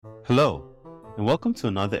Hello, and welcome to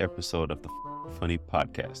another episode of the Funny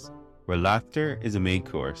Podcast, where laughter is a main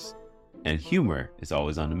course and humor is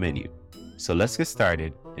always on the menu. So let's get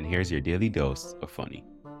started, and here's your daily dose of funny.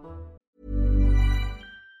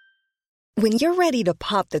 When you're ready to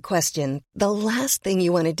pop the question, the last thing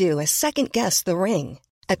you want to do is second-guess the ring.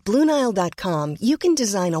 At BlueNile.com, you can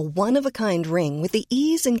design a one-of-a-kind ring with the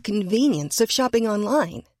ease and convenience of shopping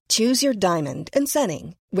online. Choose your diamond and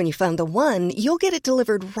setting. When you find the one, you'll get it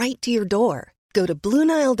delivered right to your door. Go to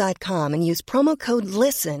BlueNile.com and use promo code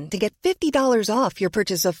LISTEN to get $50 off your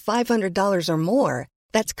purchase of $500 or more.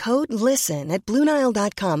 That's code LISTEN at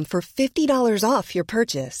BlueNile.com for $50 off your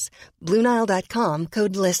purchase. BlueNile.com,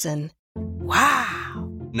 code LISTEN.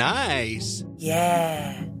 Wow. Nice.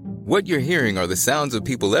 Yeah. What you're hearing are the sounds of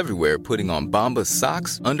people everywhere putting on Bombas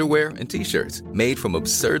socks, underwear, and T-shirts made from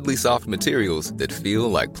absurdly soft materials that feel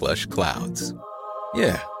like plush clouds.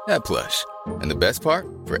 Yeah, that plush. And the best part?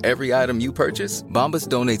 For every item you purchase, Bombas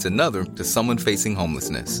donates another to someone facing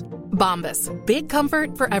homelessness. Bombas. Big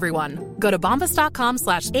comfort for everyone. Go to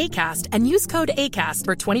bombas.com/ACAST and use code ACAST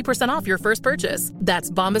for 20% off your first purchase. That's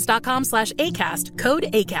bombas.com/ACAST. Code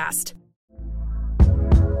ACAST.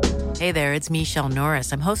 Hey there, it's Michelle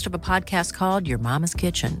Norris. I'm host of a podcast called Your Mama's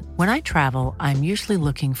Kitchen. When I travel, I'm usually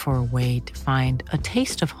looking for a way to find a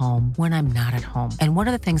taste of home when I'm not at home. And one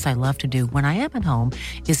of the things I love to do when I am at home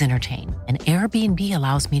is entertain. And Airbnb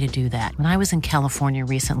allows me to do that. When I was in California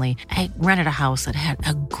recently, I rented a house that had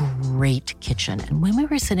a great kitchen. And when we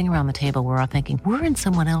were sitting around the table, we're all thinking, we're in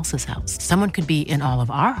someone else's house. Someone could be in all of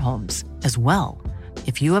our homes as well.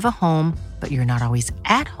 If you have a home, but you're not always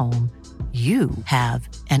at home, you have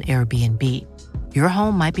an Airbnb. Your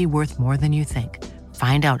home might be worth more than you think.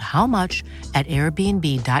 Find out how much at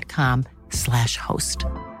airbnb.com/host.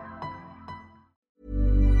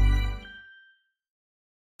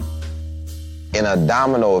 In a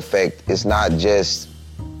domino effect, it's not just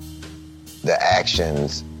the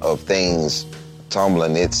actions of things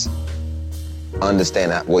tumbling, it's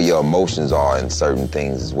understanding where your emotions are in certain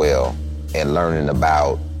things as well, and learning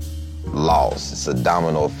about loss. It's a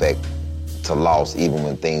domino effect to loss even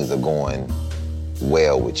when things are going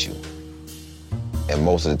well with you. And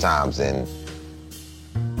most of the times in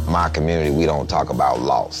my community, we don't talk about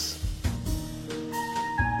loss.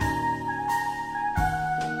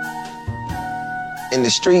 In the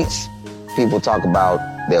streets, people talk about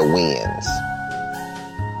their wins.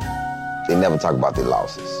 They never talk about their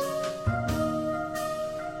losses.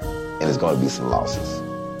 And there's gonna be some losses.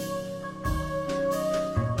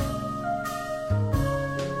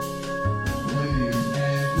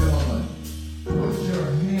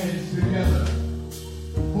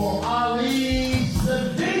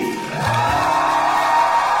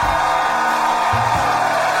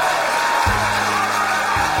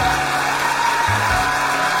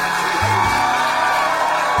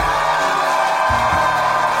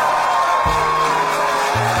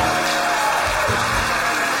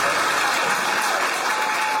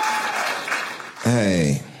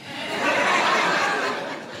 Hey.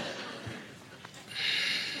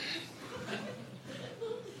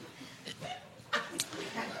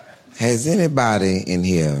 Has anybody in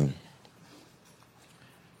here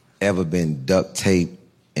ever been duct taped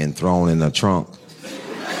and thrown in a trunk?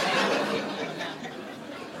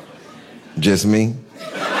 Just me?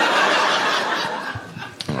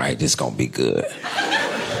 All right, this gonna be good.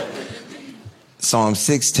 So I'm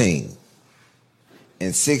 16.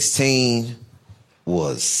 And 16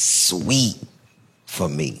 was sweet for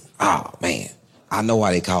me. Oh, man. I know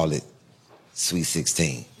why they call it Sweet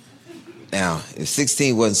 16. Now, if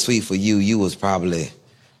 16 wasn't sweet for you, you was probably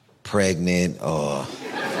pregnant or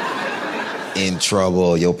in trouble,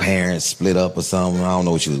 or your parents split up or something. I don't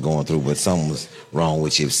know what you was going through, but something was wrong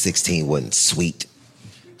with you if 16 wasn't sweet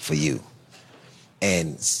for you.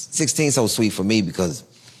 And 16 so sweet for me because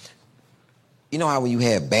you know how when you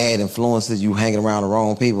have bad influences, you hanging around the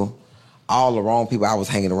wrong people? All the wrong people I was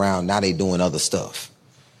hanging around, now they doing other stuff.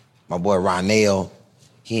 My boy Ronell,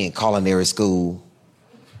 he in culinary school.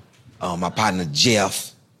 My partner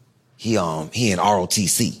Jeff, he in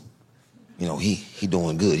ROTC. You know, he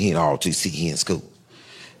doing good. He in ROTC, he in school.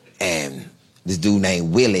 And this dude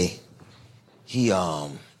named Willie, he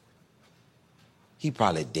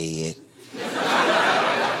probably dead.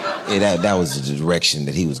 Yeah, that was the direction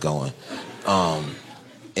that he was going. And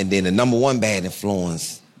then the number one bad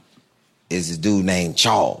influence is this dude named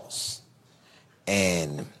Charles.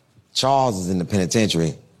 And Charles is in the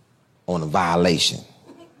penitentiary on a violation.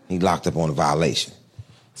 He locked up on a violation.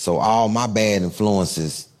 So all my bad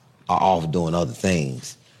influences are off doing other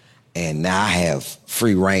things. And now I have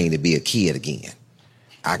free reign to be a kid again.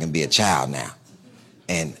 I can be a child now.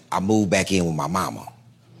 And I moved back in with my mama.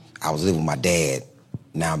 I was living with my dad.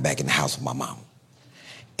 Now I'm back in the house with my mama.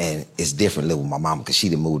 And it's different living with my mama because she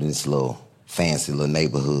done moved in this little fancy little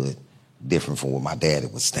neighborhood, different from where my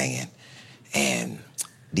dad was staying. And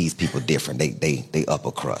these people different. They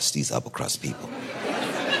upper crust, these upper crust people.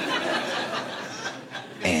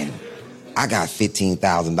 And I got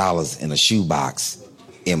 $15,000 in a shoebox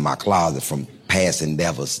in my closet from past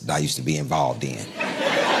endeavors that I used to be involved in.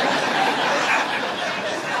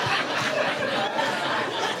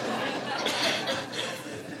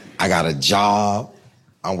 I got a job.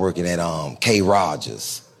 I'm working at K.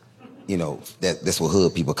 Rogers. You know, that's what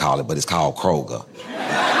hood people call it, but it's called Kroger.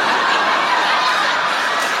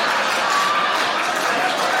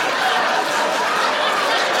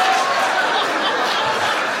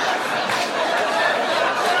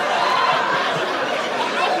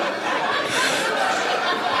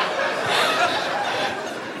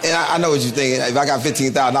 And I know what you're thinking. If I got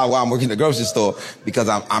 $15,000 while I'm working at the grocery store, because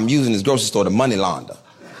I'm using this grocery store to money launder.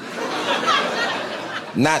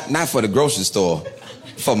 Not for the grocery store,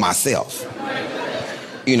 for myself.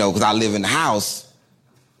 You know, because I live in the house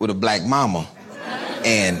with a black mama,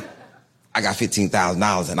 and I got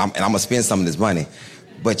 $15,000, and I'm gonna spend some of this money.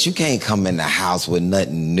 But you can't come in the house with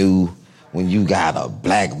nothing new when you got a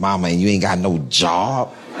black mama and you ain't got no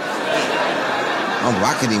job.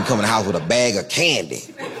 I couldn't even come in the house with a bag of candy.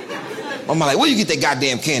 I'm like, where you get that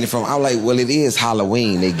goddamn candy from? I'm like, well, it is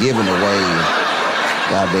Halloween. They giving away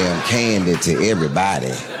goddamn candy to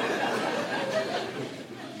everybody.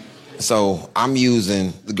 So I'm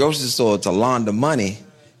using the grocery store to launder money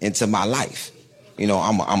into my life. You know,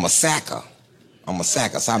 I'm a sacker.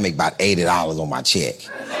 So I make about $80 on my check.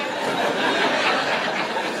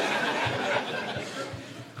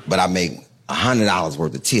 But I make $100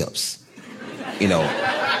 worth of tips. You know,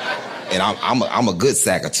 and I'm a good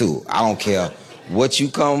sacker too. I don't care what you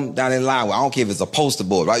come down in line with. I don't care if it's a poster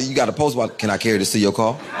board, right? You got a poster board. Can I carry this to your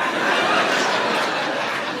car?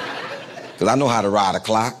 Because I know how to ride a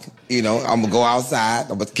clock. You know, I'm going to go outside.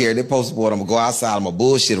 I'm going to carry that poster board. I'm going to go outside. I'm going to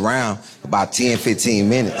bullshit around for about 10, 15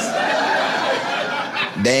 minutes.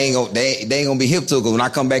 They ain't going to be hip to it because when I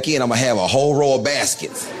come back in, I'm going to have a whole row of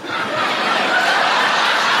baskets.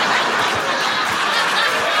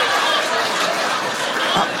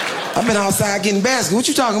 I've been outside getting baskets. What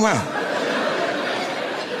you talking about?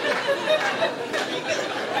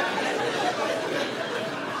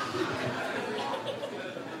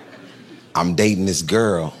 I'm dating this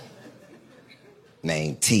girl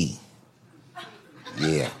named T.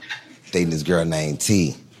 Yeah, dating this girl named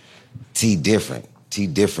T. T different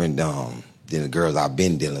than the girls I've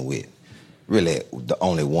been dealing with. Really, the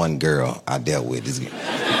only one girl I dealt with is...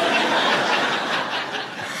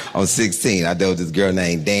 I'm 16. I dealt with this girl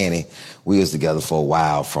named Danny. We was together for a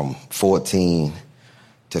while. From 14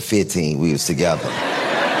 to 15, we was together.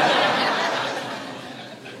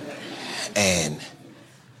 And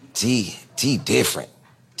T different.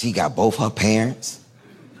 T got both her parents.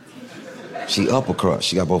 She upper crust.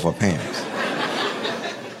 She got both her parents.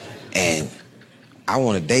 And I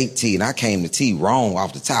want to date T, and I came to T wrong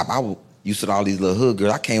off the top. I used to all these little hood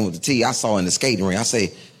girls. I came with the T. I saw her in the skating ring. I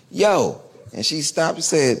say, yo. And she stopped and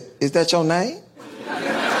said, is that your name?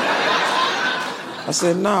 I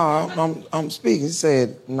said, no, I'm speaking. She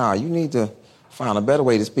said, no, you need to find a better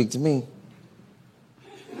way to speak to me.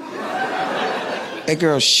 That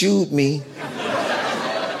girl shooed me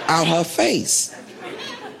out her face.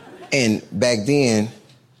 And back then,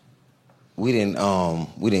 we didn't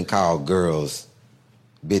call girls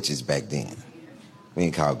bitches back then. We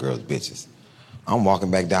didn't call girls bitches. I'm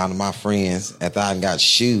walking back down to my friends after I got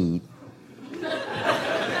shooed.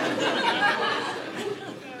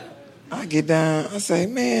 I get down, I say,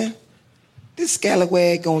 man, this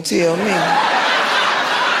scallywag gonna tell me.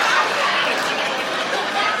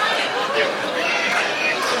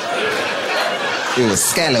 It was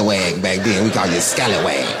scallywag back then. We called it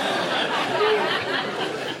scallywag.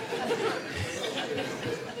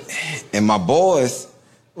 And my boys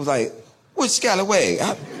was like, which scallywag?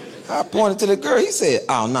 I pointed to the girl. He said,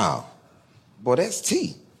 oh, no. Boy, that's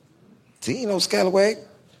T. T ain't no scallywag.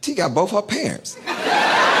 T got both her parents.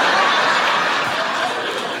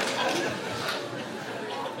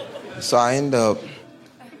 So I end up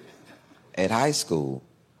at high school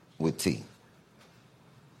with T.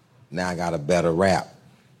 Now I got a better rap.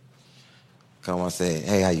 Come on, say,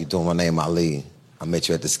 hey, how you doing? My name Ali. I met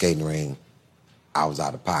you at the skating ring. I was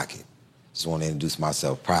out of pocket. Just want to introduce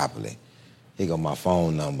myself properly. Here go my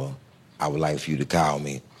phone number. I would like for you to call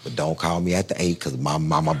me, but don't call me after 8 because my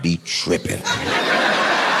mama be tripping.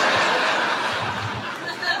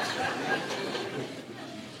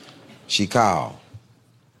 She called.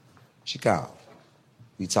 She called.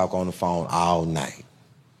 We talk on the phone all night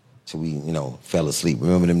till we, fell asleep.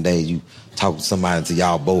 Remember them days you talk to somebody until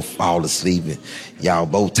y'all both fall asleep and y'all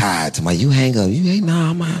both tired. To you hang up. You ain't,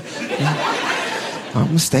 nah,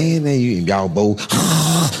 I'm staying there. And y'all both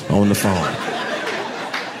on the phone.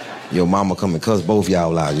 Your mama come and cuss both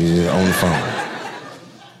y'all out. You on the phone.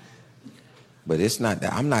 But it's not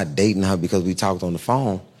that. I'm not dating her because we talked on the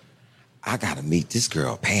phone. I got to meet this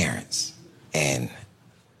girl's parents. And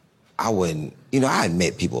I wouldn't, I had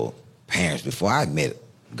met people, parents before. I had met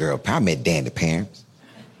I met Danny's parents.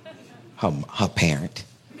 Her parent.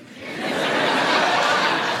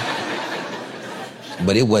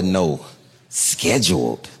 But it wasn't no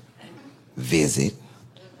scheduled visit.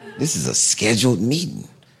 This is a scheduled meeting.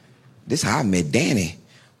 This is how I met Danny,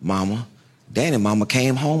 mama. Danny mama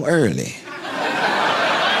came home early.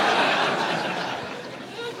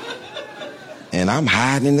 And I'm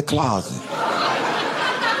hiding in the closet.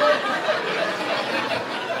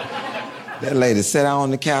 That lady sat down on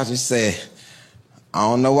the couch and said, I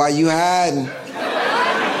don't know why you hiding.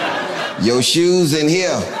 Your shoes in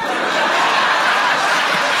here.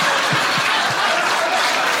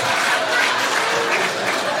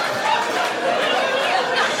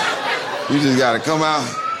 You just gotta come out.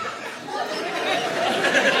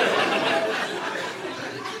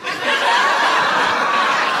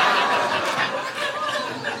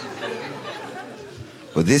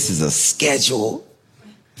 But this is a scheduled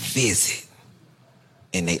visit,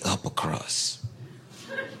 and they upper crust.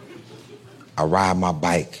 I ride my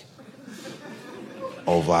bike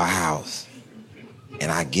over our house,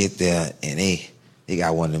 and I get there, and they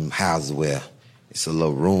got one of them houses where it's a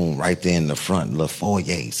little room right there in the front, a little foyer.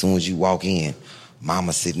 As soon as you walk in,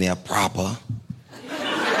 mama sitting there proper.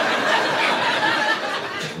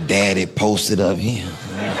 Daddy posted up here.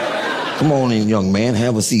 Come on in, young man,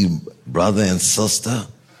 have a seat, brother and sister.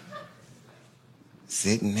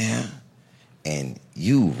 Sitting there, and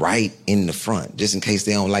you right in the front. Just in case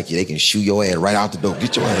they don't like you, they can shoot your ass right out the door.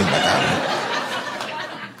 Get your ass back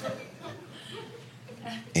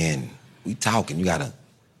out. And we talking. You gotta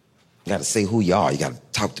say who you are. You gotta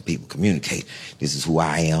talk to people, communicate. This is who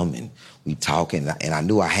I am, and we talking. And I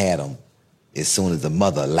knew I had them as soon as the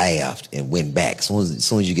mother laughed and went back. As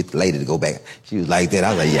soon as you get the lady to go back, she was like that. I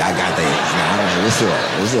was like, yeah, I got that.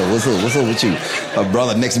 What's up with you? Her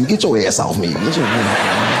brother next to me, get your ass off me.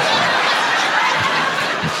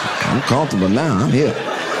 I'm comfortable now. I'm here.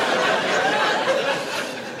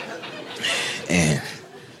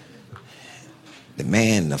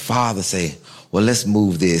 And the father say, well, let's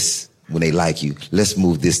move this, when they like you, let's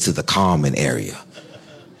move this to the common area.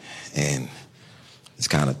 And it's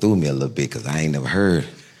kind of threw me a little bit because I ain't never heard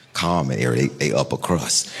common area. They upper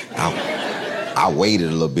crust. I waited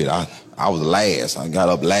a little bit. I was last. I got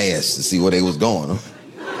up last to see where they was going.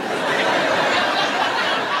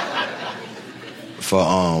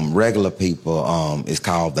 For regular people, it's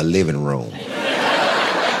called the living room.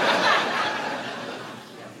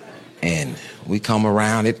 And we come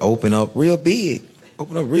around, it open up real big.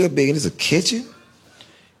 And it's a kitchen.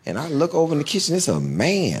 And I look over in the kitchen, it's a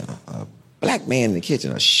man, a black man in the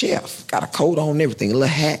kitchen, a chef, got a coat on and everything, a little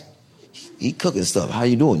hat. He cooking stuff. How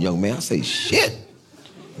you doing, young man? I say, shit,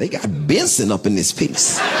 they got Benson up in this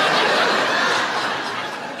piece.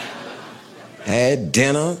 Had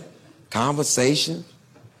dinner, conversation.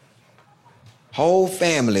 Whole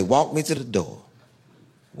family walked me to the door,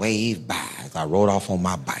 waved by as I rode off on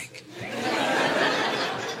my bike.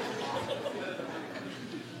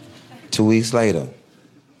 2 weeks later,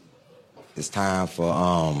 it's time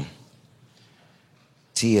for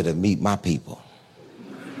Tia to meet my people,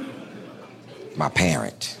 my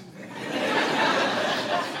parent.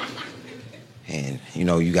 And,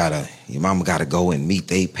 your mama gotta go and meet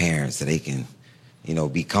their parents so they can,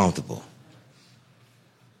 be comfortable.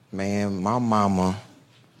 Man, my mama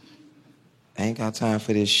ain't got time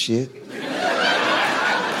for this shit.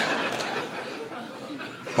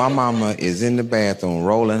 My mama is in the bathroom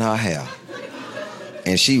rolling her hair.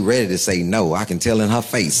 And she ready to say no. I can tell in her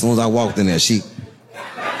face. As soon as I walked in there, she...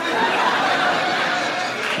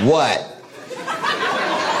 What?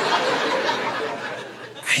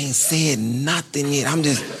 I ain't said nothing yet. I'm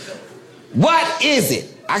just... What is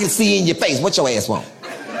it? I can see in your face. What your ass want?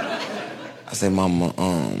 I said, Mama,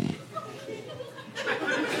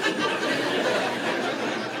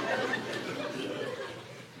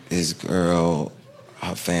 this girl,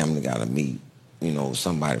 her family gotta meet,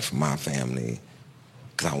 somebody from my family,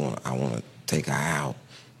 because I wanna take her out,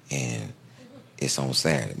 and it's on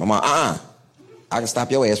Saturday. Mama, I can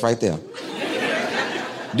stop your ass right there.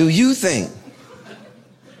 Do you think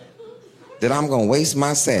that I'm gonna waste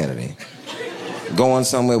my Saturday going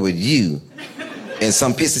somewhere with you and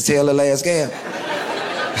some pissy tail little ass gal.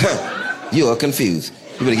 You are confused.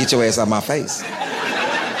 You better get your ass out my face.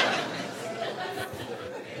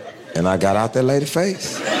 And I got out that lady's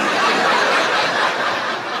face.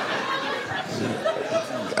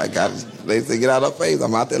 They said, get out of her face.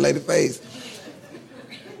 I'm out that lady's face.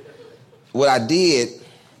 What I did,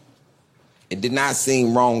 it did not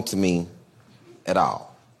seem wrong to me at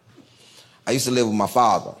all. I used to live with my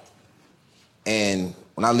father. And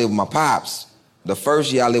when I lived with my pops, the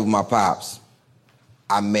first year I lived with my pops,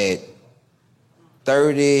 I met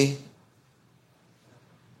 30,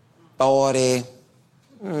 40,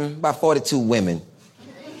 about 42 women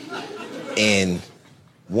in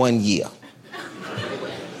 1 year.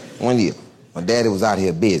 1 year. My daddy was out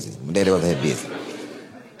here busy.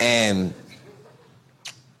 And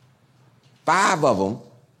 5 of them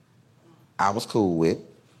I was cool with. You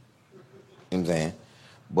know what I'm saying?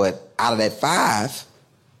 But out of that 5,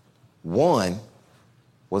 1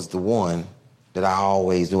 was the one that I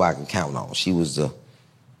always knew I could count on. She was the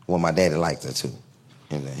one my daddy liked her too.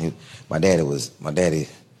 And my daddy,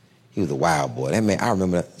 he was a wild boy. That man, I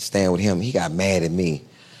remember staying with him. He got mad at me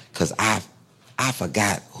because I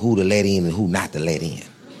forgot who to let in and who not to let in.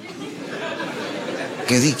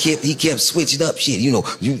 Because he kept switching up shit. You know,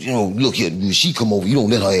 look here, she come over, you don't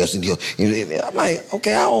let her ass in here. And I'm like,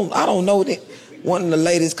 okay, I don't know that. One of the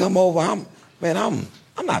ladies come over, I'm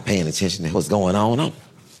not paying attention to what's going on.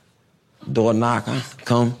 Door knock,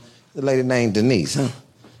 come. The lady named Denise, huh?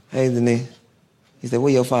 Hey, Denise. He said,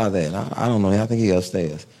 where your father at? I don't know. I think he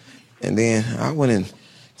upstairs. And then I went and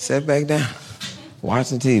sat back down,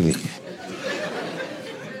 watching TV.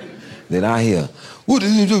 Then I hear, what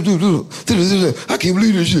did you do? I can't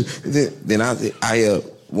believe this shit. Then I hear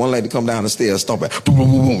one lady come down the stairs, stomp it. Boom,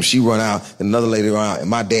 boom, boom, boom. She run out, and another lady run out, and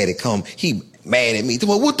my daddy come. He mad at me.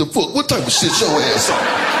 What the fuck? What type of shit your ass on?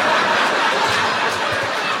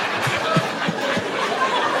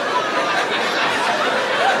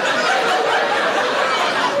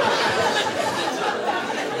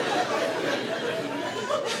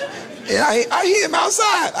 And I hear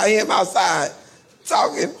him outside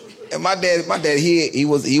talking. And my daddy, he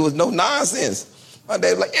was no nonsense. My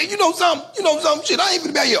dad was like, hey, you know something? Shit, I ain't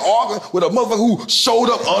gonna be out here arguing with a motherfucker who showed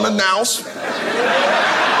up unannounced.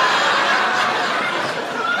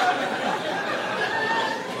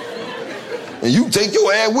 And you take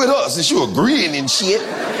your ass with us since you agreeing and shit.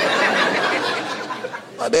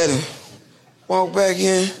 My daddy walked back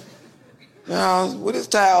in the house with his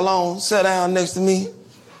towel on, sat down next to me.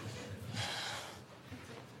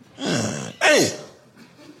 Damn.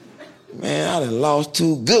 Man, I done lost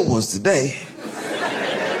 2 good ones today.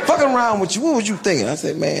 Fucking around with you, what was you thinking? I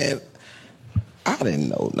said, man, I didn't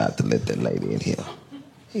know not to let that lady in here.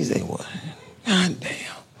 He said, what? God damn.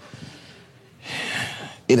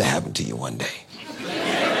 It'll happen to you one day.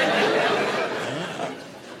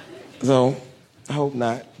 So, I hope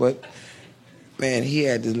not, but man, he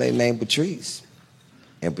had this lady named Patrice.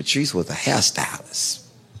 And Patrice was a hairstylist.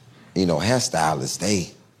 You know, hairstylists,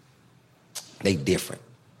 they different.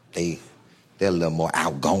 They're a little more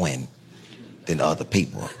outgoing than other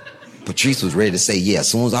people. Patrice was ready to say yeah. As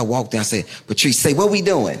soon as I walked in, I said, Patrice, say, what we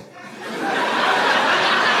doing?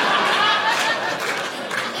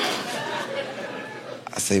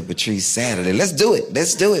 I said, Patrice, Saturday. Let's do it.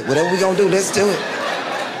 Whatever we gonna do, let's do it.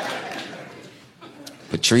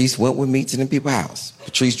 Patrice went with me to them people's house.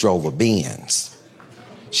 Patrice drove a Benz.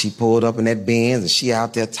 She pulled up in that Benz and she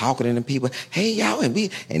out there talking to them people. Hey, y'all, and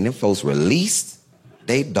them folks released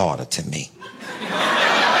their daughter to me.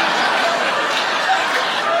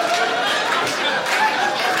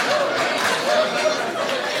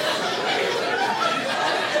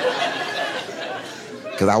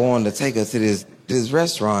 Because I wanted to take her to this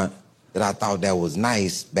restaurant that I thought that was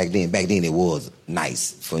nice back then. Back then it was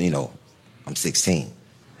nice for, I'm 16.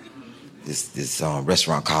 This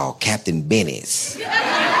restaurant called Captain Benny's.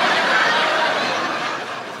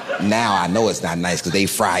 Now I know it's not nice because they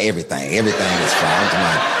fry everything. Everything is fried. I'm talking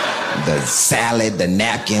about the salad, the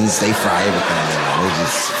napkins, they fry everything. They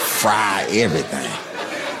just fry everything.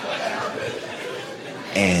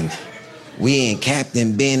 And we in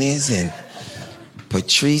Captain Benny's and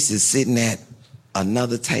Patrice is sitting at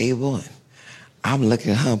another table and I'm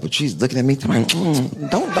looking at her and Patrice looking at me like,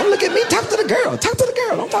 don't look at me, talk to the girl,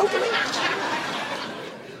 don't talk to me.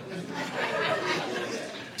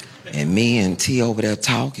 And me and T over there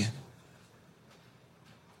talking.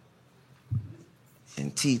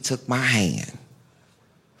 And T took my hand,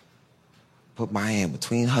 put my hand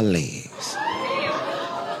between her legs,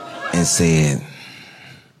 and said,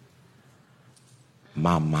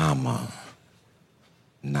 my mama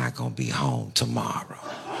not gonna be home tomorrow.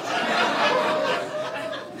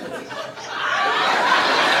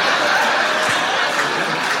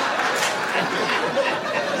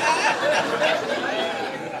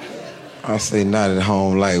 I say, not at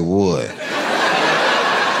home like what?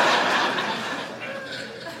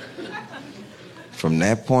 From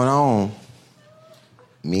that point on,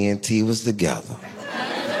 me and T was together.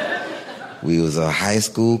 We was a high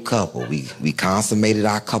school couple. We consummated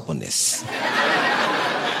our coupleness.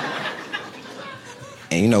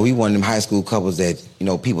 And, you know, we one of them high school couples that, you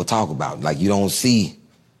know, people talk about. Like, you don't see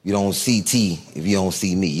T if you don't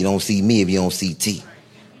see me. You don't see me if you don't see T.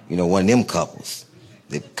 You know, one of them couples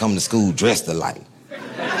that come to school dressed alike.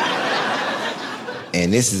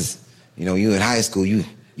 And this is, you know, you in high school, you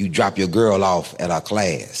drop your girl off at our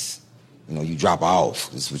class. You know, you drop her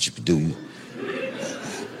off. This is what you could do. You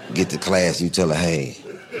get to class, you tell her, hey,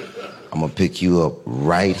 I'm gonna pick you up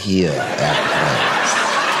right here after class.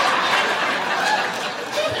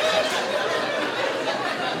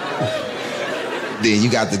 Then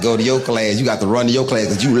you got to go to your class, you got to run to your class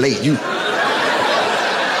because you late.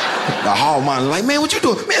 The hall monitor like, man, what you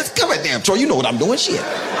doing? Man, come back, damn Troy, you know what I'm doing, shit.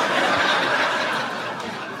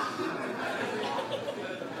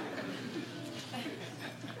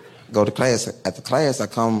 Go to class. At the class,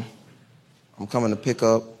 I'm coming to pick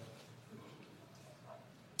up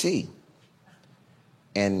T.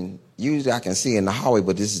 And usually I can see in the hallway,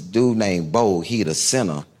 but this dude named Bo, he the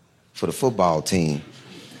center for the football team.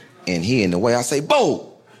 And he in the way. I say,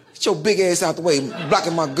 Bo, get your big ass out the way,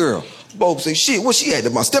 blocking my girl. Bo say, shit, what she at?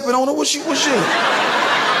 Am I stepping on her? What she?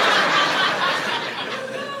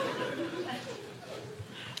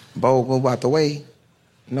 Bo move out the way,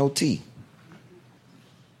 no T.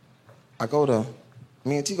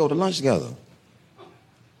 Me and T go to lunch together.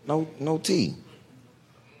 No T.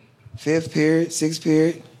 5th period, 6th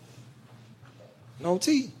period, no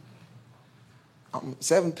T.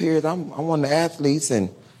 7th period, I'm one of the athletes, and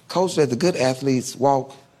coach let the good athletes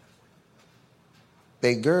walk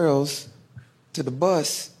they girls to the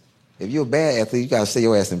bus. If you're a bad athlete, you gotta stay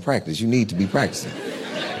your ass in practice. You need to be practicing.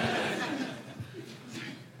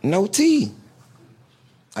 No T.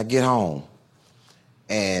 I get home,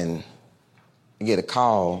 and I get a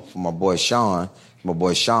call from my boy Sean. My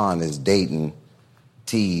boy Sean is dating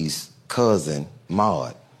T's cousin,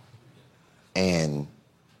 Maud. And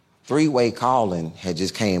three-way calling had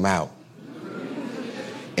just came out.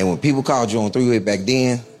 And when people called you on three-way back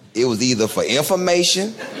then, it was either for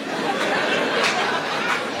information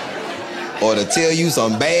or to tell you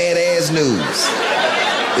some badass news.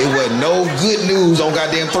 It wasn't no good news on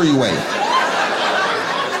goddamn three-way.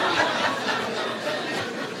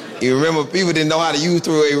 You remember people didn't know how to use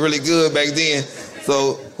three-way really good back then.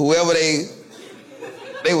 So whoever they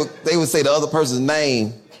would say the other person's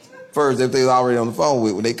name first if they was already on the phone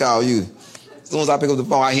with when they call you. As soon as I pick up the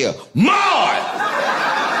phone, I hear, Maud!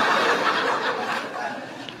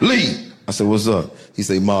 Lee! I said, what's up? He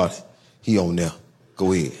said, Maud, he on there.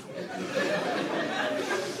 Go ahead.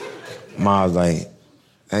 Maud's like,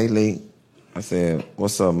 hey, Lee. I said,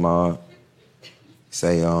 what's up, Maud? He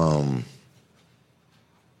say,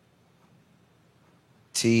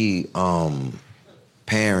 T,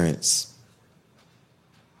 parents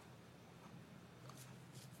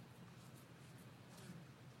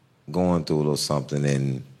going through a little something,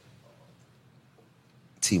 and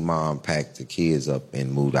T mom packed the kids up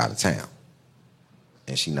and moved out of town,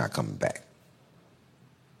 and she not coming back.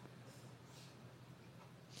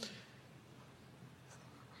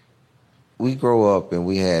 We grow up and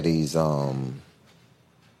we had these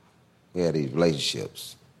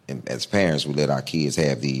relationships, and as parents we let our kids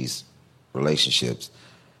have these relationships,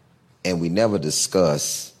 and we never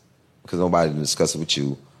discuss, because nobody didn't discuss it with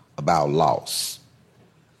you, about loss.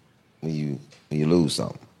 When you lose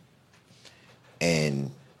something. And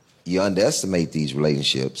you underestimate these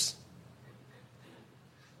relationships.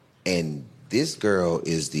 And this girl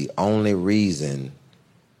is the only reason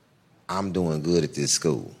I'm doing good at this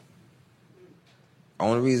school.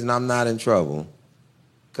 Only reason I'm not in trouble,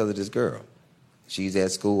 because of this girl. She's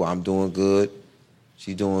at school, I'm doing good,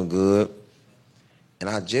 she's doing good. And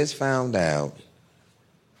I just found out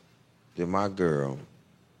that my girl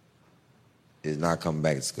is not coming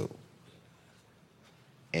back to school.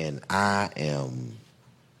 And I am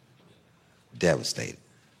devastated.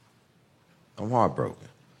 I'm heartbroken.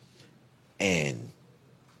 And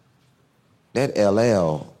that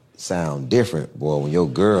LL sound different, boy, when your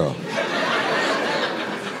girl,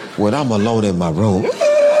 when I'm alone in my room,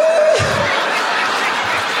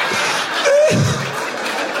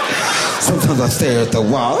 sometimes I stare at the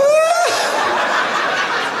wall.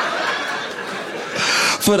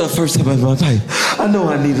 For the first time in my life, I know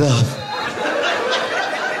I need love.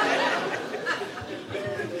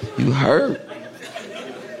 You hurt.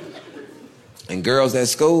 And girls at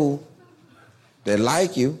school that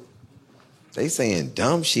like you, they saying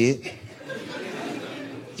dumb shit.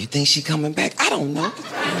 You think she coming back? I don't know.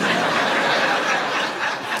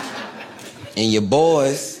 And your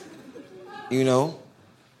boys, you know,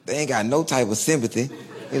 they ain't got no type of sympathy.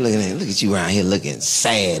 They looking at, look at you around here looking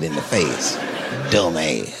sad in the face. Dumb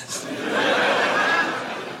ass.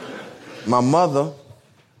 My mother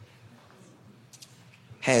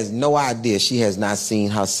has no idea she has not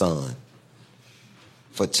seen her son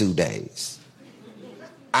for 2 days.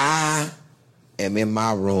 I am in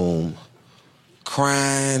my room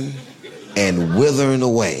crying and withering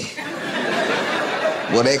away.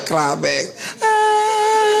 Will they climb back?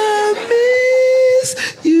 I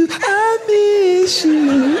miss you, I miss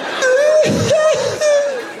you.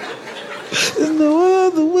 There's no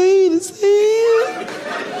other way to say it.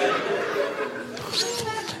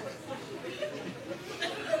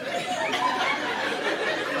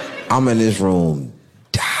 I'm in this room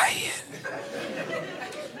dying.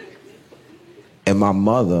 And my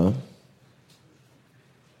mother,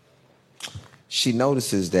 she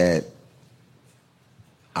notices that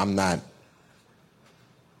I'm not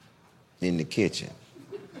in the kitchen.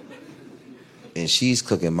 And she's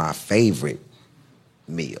cooking my favorite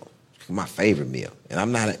meal. My favorite meal. And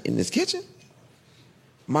I'm not in this kitchen.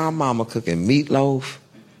 My mama cooking meatloaf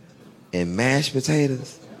and mashed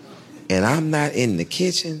potatoes. And I'm not in the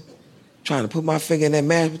kitchen trying to put my finger in that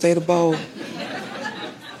mashed potato bowl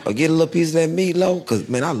or get a little piece of that meatloaf. Because,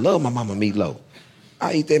 man, I love my mama meatloaf.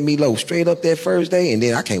 I eat that meatloaf straight up that first day, and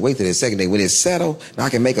then I can't wait till the second day when it's settled, and I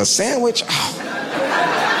can make a sandwich. Oh.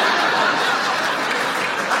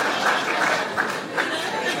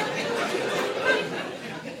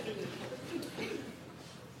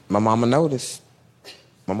 My mama noticed.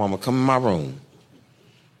 My mama come in my room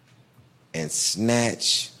and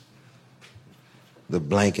snatch the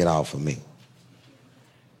blanket off of me.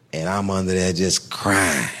 And I'm under there just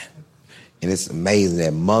crying. And it's amazing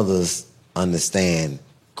that mothers understand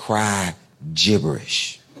cry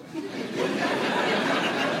gibberish.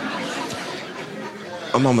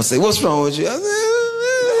 My mama say, what's wrong with you? I said,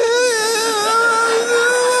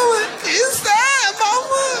 it's sad,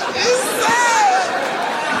 mama. It's sad.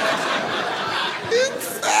 It's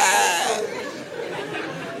sad.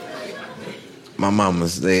 My mama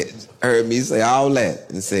heard me say all that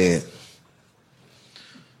and said,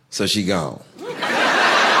 so she gone.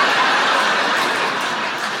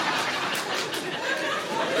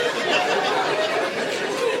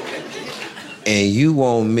 And you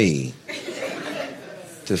want me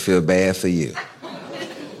to feel bad for you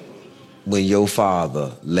when your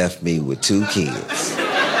father left me with 2 kids.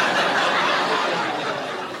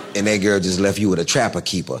 And that girl just left you with a trapper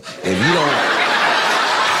keeper. If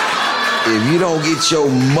you don't get your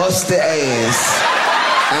musty ass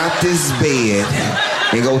out this bed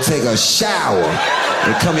and go take a shower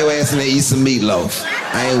and come your ass in there and eat some meatloaf.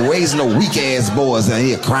 I ain't raising no weak ass boys out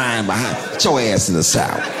here crying behind. Get your ass in the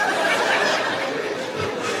shower.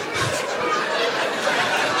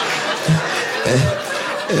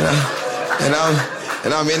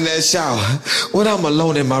 And I'm in that shower when I'm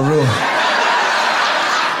alone in my room.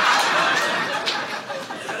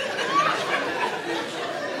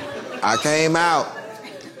 I came out,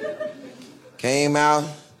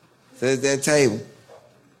 sat at that table,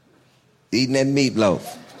 eating that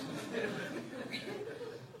meatloaf.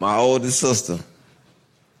 My oldest sister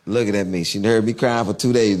looking at me. She heard me crying for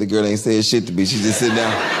 2 days. The girl ain't saying shit to me. She just sitting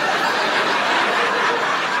down.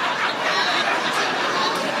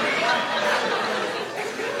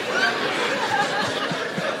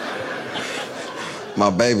 My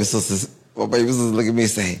baby sister look at me and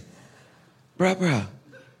say, bruh,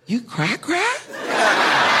 you cry?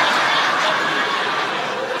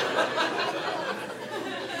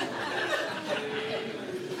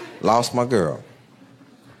 Lost my girl.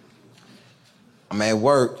 I'm at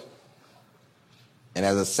work, and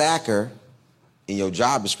as a sacker, in your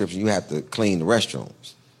job description, you have to clean the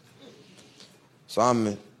restrooms. So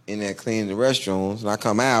I'm in there cleaning the restrooms, and I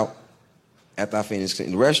come out, after I finish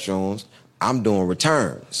cleaning the restrooms, I'm doing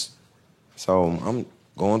returns. So I'm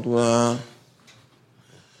going through,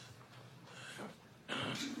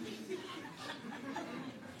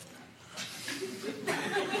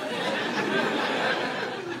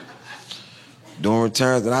 doing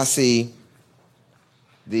returns, and I see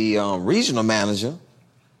the regional manager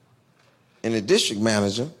and the district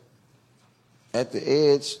manager at the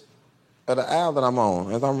edge of the aisle that I'm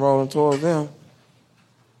on. As I'm rolling towards them,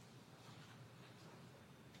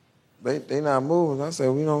 they not moving. I said,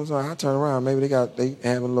 well, you know what I'm saying? I turn around. Maybe they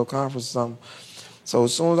having a little conference or something. So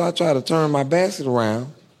as soon as I try to turn my basket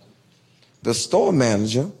around, the store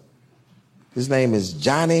manager, his name is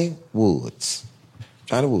Johnny Woods.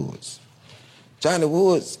 Johnny Woods. Johnny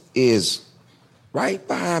Woods is right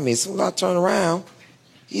behind me. As soon as I turn around,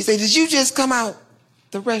 he said, did you just come out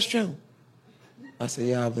the restroom? I said,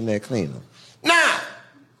 yeah, I was in there cleaning. Nah,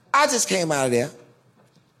 I just came out of there.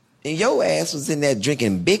 And your ass was in there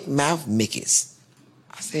drinking Big Mouth Mickeys.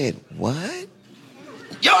 I said, what?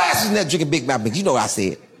 Your ass was in there drinking Big Mouth Mickeys. You know what I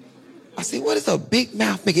said? I said, what is a Big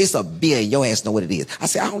Mouth Mickey? It's a beer. Your ass know what it is. I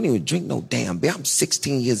said, I don't even drink no damn beer. I'm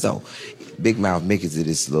 16 years old. Big Mouth Mickey's is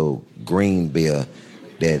this little green beer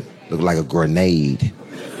that look like a grenade.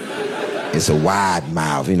 It's a wide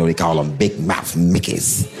mouth. You know, they call them Big Mouth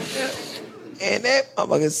Mickeys. And that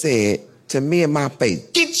motherfucker said to me in my face,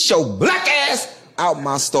 get your black ass out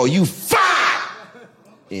my store. You fired!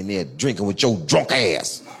 In there drinking with your drunk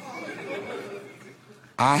ass.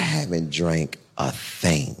 I haven't drank a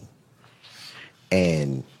thing.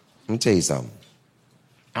 And let me tell you something.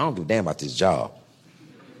 I don't give a damn about this job.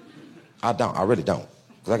 I don't. I really don't.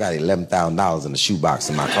 Because I got $11,000 in the shoebox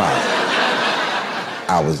in my closet.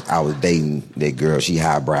 I was dating that girl. She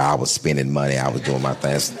highbrow. I was spending money. I was doing my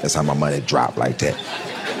thing. That's how my money dropped like that.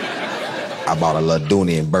 I bought a little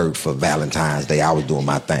Dooney and Burke for Valentine's Day. I was doing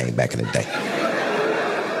my thing back in the day.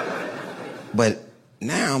 But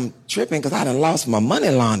now I'm tripping because I done lost my money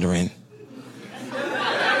laundering.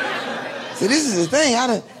 See, this is the thing.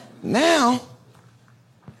 Now,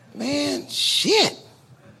 man, shit.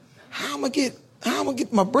 How I'm gonna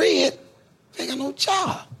get my bread? I ain't got no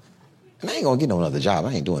job. And I ain't gonna get no other job.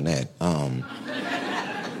 I ain't doing that.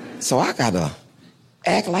 So I gotta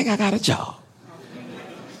act like I got a job.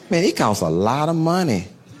 Man, it costs a lot of money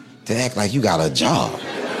to act like you got a job.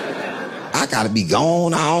 I gotta be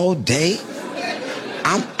gone all day.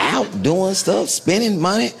 I'm out doing stuff, spending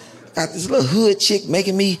money. Got this little hood chick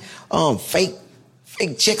making me fake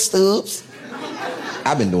check stubs.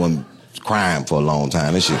 I've been doing crime for a long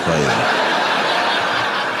time. This shit crazy.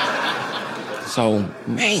 So,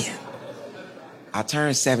 man, I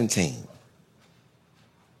turned 17.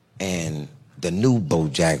 And the new Bo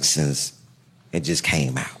Jacksons, it just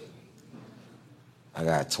came out. I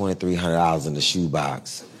got $2,300 in the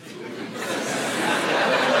shoebox.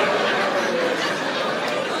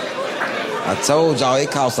 I told y'all it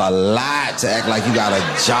costs a lot to act like you got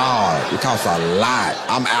a job. It costs a lot.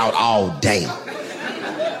 I'm out all day.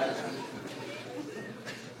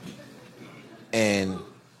 And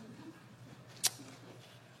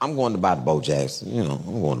I'm going to buy the Bo Jackson. You know,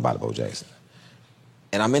 I'm going to buy the Bo Jackson.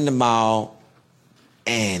 And I'm in the mall,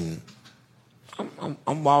 and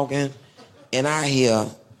I'm walking, and I hear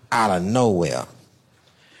out of nowhere,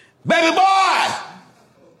 "Baby boy!"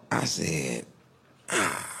 I said,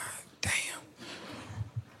 damn.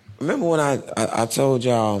 Remember when I told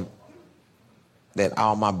y'all that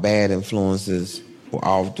all my bad influences were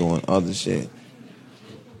off doing other shit?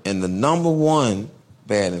 And the number one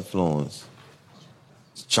bad influence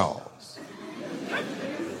is Charles.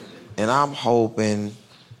 And I'm hoping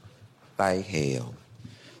like hell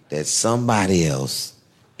that somebody else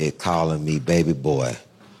is calling me baby boy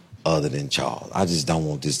other than Charles. I just don't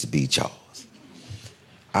want this to be Charles.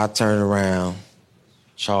 I turn around,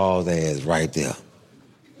 Charles' ass right there.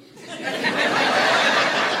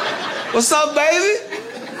 What's up, baby?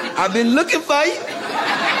 I've been looking for you.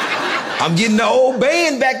 I'm getting the old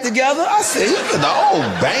band back together. I said, you get the old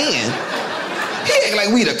band? He act like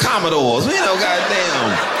we the Commodores. We know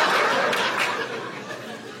goddamn.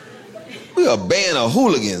 We a band of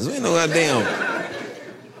hooligans. We know goddamn.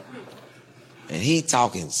 And he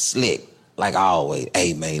talking slick, like always.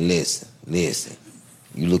 Hey, man, listen.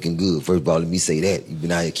 You looking good. First of all, let me say that. You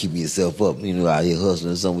been out here keeping yourself up. You know, out here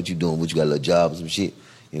hustling or something. What you doing? What, you got a little job or some shit?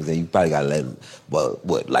 You know what I'm saying? You probably got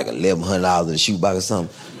like $1,100 in the shoebox or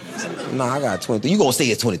something. No, I got 23. You gonna say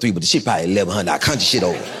it's 23, but the shit probably 1,100. I count your shit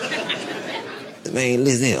over. Man,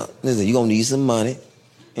 listen, you gonna need some money. You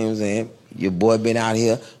know what I'm saying? Your boy been out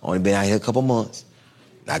here, only been out here a couple months.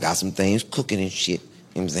 I got some things cooking and shit. You know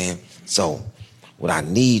what I'm saying? So, what I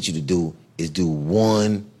need you to do is do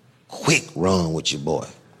one quick run with your boy.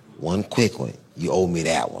 One quick one. You owe me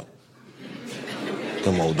that one.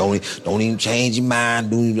 Come on, don't even change your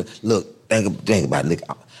mind. Look, think about it. Look,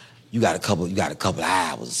 you got a couple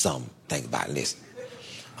hours or something. Think about it. Listen,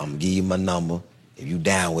 I'm gonna give you my number. If you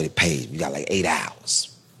down with it, pay. You got like 8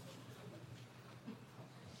 hours.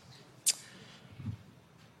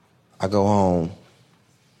 I go home,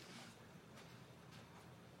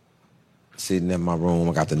 sitting in my room.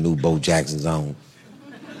 I got the new Bo Jacksons on.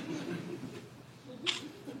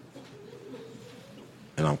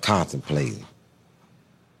 and I'm contemplating.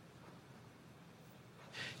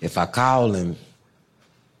 If I call him,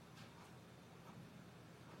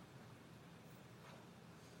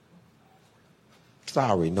 because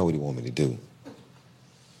I already know what he want me to do.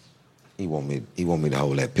 He want me to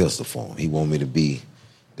hold that pistol for him. He want me to be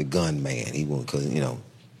the gun man. Because,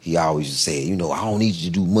 he always just said, I don't need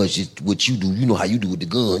you to do much. It's what you do. You know how you do with the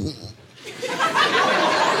gun.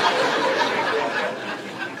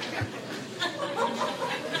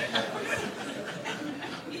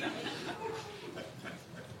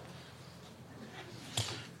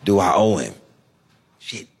 Do I owe him?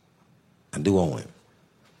 Shit, I do owe him.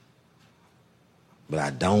 But I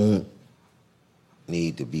don't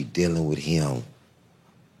need to be dealing with him.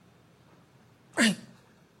 Right.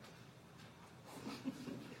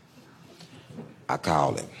 I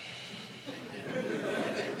call him.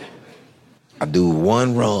 I do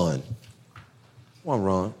one run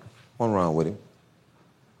with him.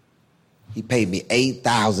 He paid me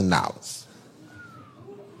 $8,000.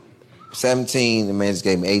 17, the man just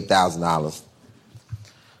gave me $8,000.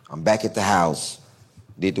 I'm back at the house.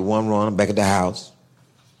 Did the one run, I'm back at the house.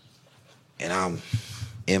 And I'm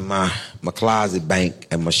in my closet bank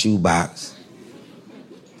and my shoebox.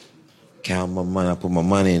 Count my money, I put my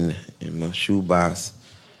money in my shoebox.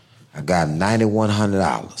 I got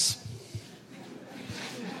 $9,100.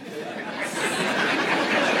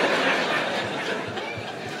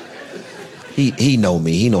 He know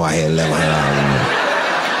me, he know I had $1,100.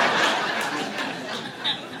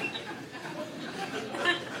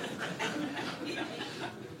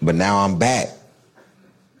 But now I'm back.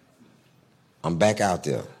 I'm back out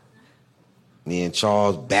there. Me and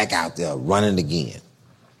Charles back out there running again.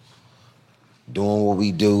 Doing what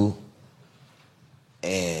we do.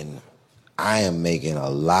 And I am making a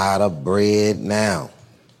lot of bread now.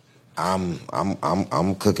 I'm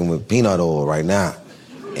cooking with peanut oil right now.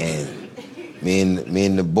 And me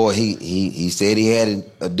and the boy, he said he had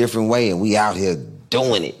it a different way, and we out here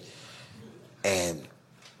doing it. And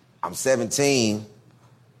I'm 17.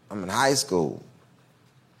 I'm in high school.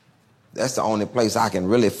 That's the only place I can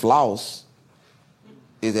really floss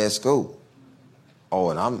is at school. Oh,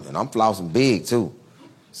 and I'm flossing big too.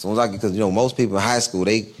 As soon as I get, because most people in high school,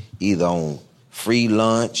 they either on free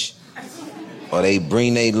lunch, or they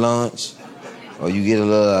bring their lunch, or you get a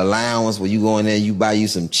little allowance where you go in there, you buy you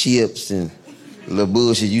some chips and a little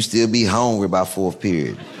bullshit. You still be hungry by fourth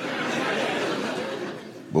period.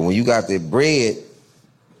 But when you got that bread,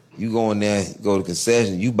 you go in there, go to the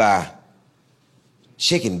concession, you buy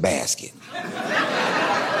chicken basket,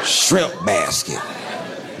 shrimp basket,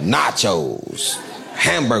 nachos,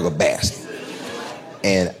 hamburger basket.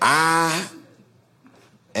 And I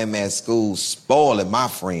am at school spoiling my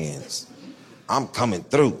friends. I'm coming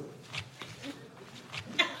through.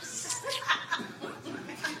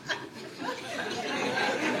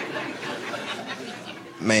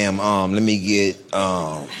 Ma'am, let me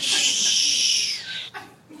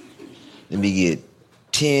get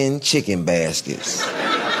 10 chicken baskets,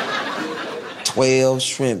 12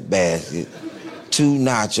 shrimp baskets, 2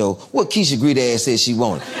 nacho. What Keisha Greedy ass said she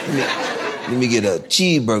wanted. Let me get a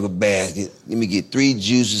cheeseburger basket. Let me get 3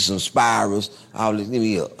 juices, some spirals. How much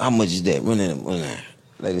is that? Run that.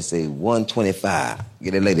 Lady say $125.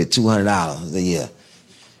 Get that lady $200. Say, yeah,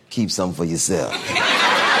 keep something for yourself.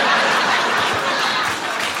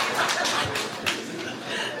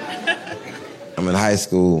 I'm in high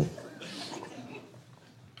school,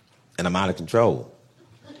 and I'm out of control.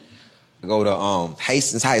 I go to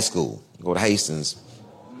Hastings High School. I go to Hastings,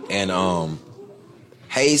 and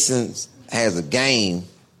Hastings has a game.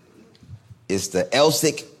 It's the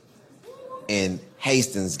Elsick and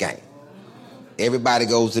Hastings game. Everybody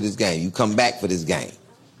goes to this game. You come back for this game.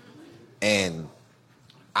 And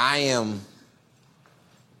I am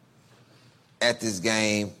at this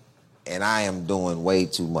game, and I am doing way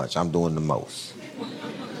too much. I'm doing the most.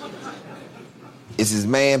 It's this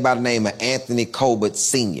man by the name of Anthony Colbert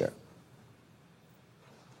Sr.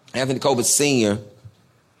 Anthony Colbert Sr.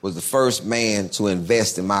 was the first man to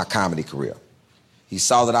invest in my comedy career. He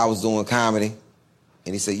saw that I was doing comedy,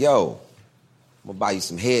 and he said, yo, I'm gonna buy you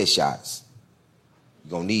some headshots.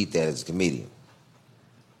 You're gonna need that as a comedian.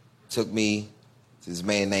 Took me to this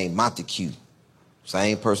man named Montague,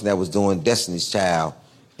 same person that was doing Destiny's Child,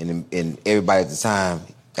 and everybody at the time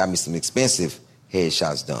got me some expensive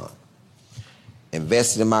headshots done.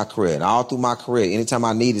 Invested in my career, and all through my career, anytime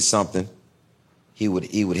I needed something, he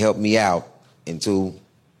would help me out until,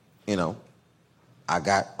 I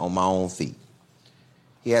got on my own feet.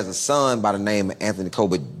 He has a son by the name of Anthony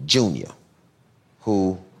Colbert Jr.,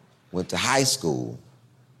 who went to high school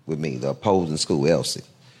with me, the opposing school, Elsie.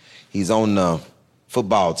 He's on the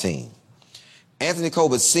football team. Anthony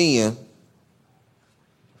Colbert Sr.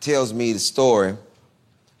 tells me the story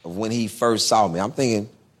of when he first saw me. I'm thinking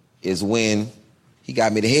is when he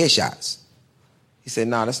got me the headshots. He said,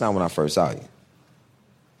 "No, that's not when I first saw you.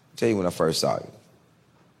 I'll tell you when I first saw you.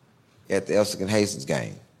 At the Elsick and Hastings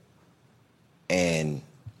game. And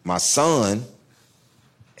my son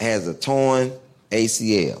has a torn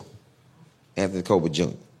ACL, Anthony Colbert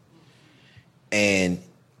Jr. And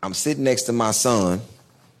I'm sitting next to my son,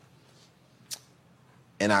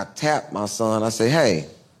 and I tap my son. I say, "Hey,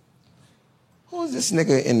 who is this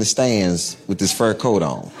nigga in the stands with this fur coat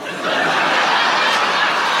on?"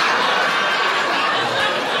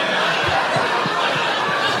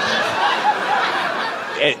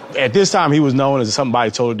 At this time, he was known as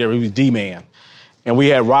somebody totally different. He was D-Man. And we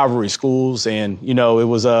had rivalry schools, and, you know, it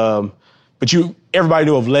was, everybody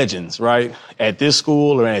knew of legends, right? At this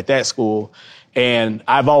school or at that school. And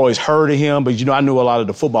I've always heard of him, but, you know, I knew a lot of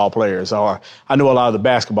the football players, or I knew a lot of the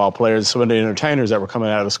basketball players, some of the entertainers that were coming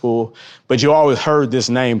out of school. But you always heard this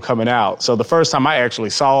name coming out. So the first time I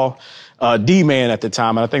actually saw D-Man at the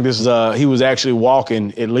time, and I think this is, he was actually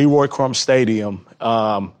walking at Leroy Crump Stadium.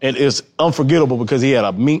 And it's unforgettable because he had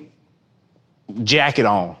a mink jacket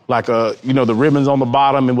on, like the ribbons on the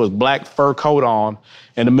bottom, and was black fur coat on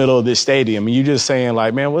in the middle of this stadium. And you just saying,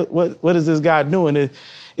 like, man, what is this guy doing?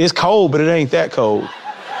 It's cold, but it ain't that cold.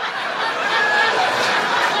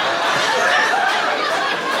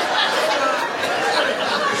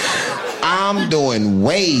 I'm doing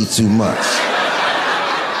way too much.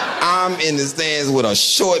 I'm in the stands with a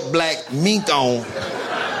short black mink on.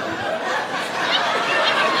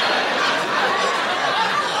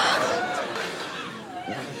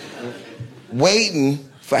 Waiting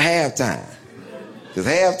for halftime. Because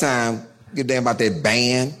halftime, give a damn about that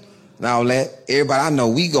band and all that. Everybody I know,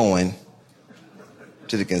 we going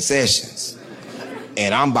to the concessions.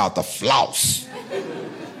 And I'm about to floss.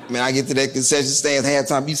 Man, I get to that concession stand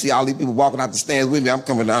halftime, you see all these people walking out the stands with me, I'm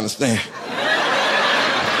coming down the stand.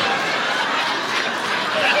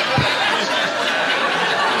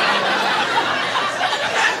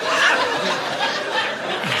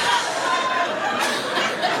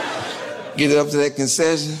 Get up to that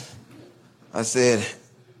concession. I said,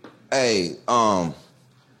 "Hey, I'm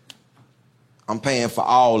paying for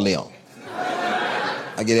all them."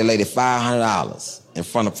 I get that lady $500 in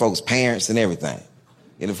front of folks' parents and everything.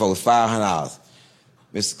 Get the folks $500.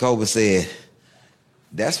 Mr. Colbert said,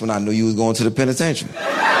 "That's when I knew you was going to the penitentiary."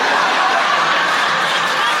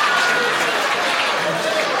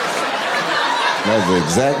 That was the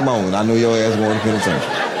exact moment I knew your ass was going to the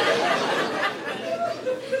penitentiary.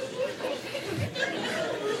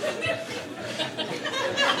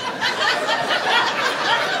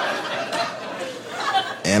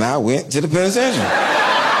 And I went to the penitentiary.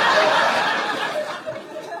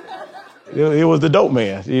 He was the dope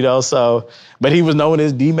man, you know, so, but he was known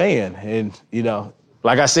as D-Man. And, you know,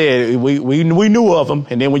 like I said, we knew of him.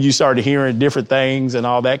 And then when you started hearing different things and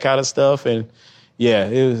all that kind of stuff, and yeah,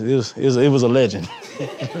 it was a legend.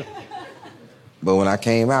 But when I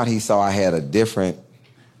came out, he saw I had a different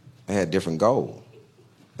goal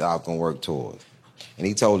that I was going to work towards. And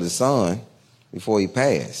he told his son before he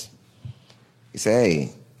passed, he said,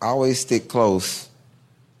 "Hey, always stick close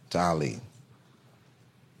to Ali.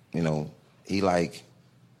 You know, he like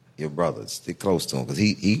your brother. Stick close to him." Because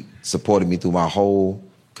he supported me through my whole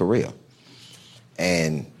career.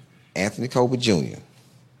 And Anthony Colbert Jr.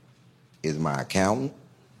 is my accountant,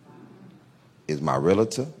 is my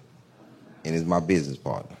realtor, and is my business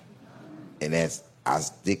partner. And I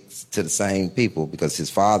stick to the same people because his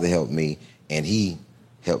father helped me and he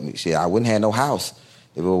helped me. Shit, I wouldn't have no house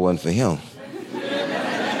if it wasn't for him.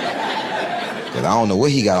 Because I don't know where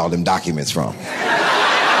he got all them documents from.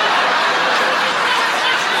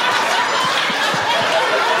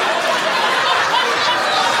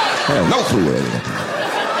 I have no clue where it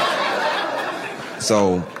is.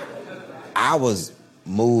 So I was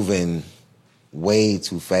moving way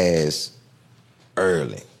too fast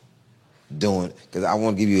early. Because I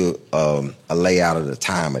want to give you a layout of the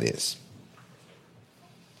time of this.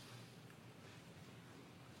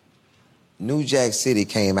 New Jack City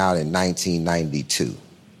came out in 1992.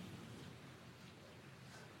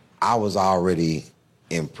 I was already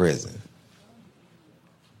in prison.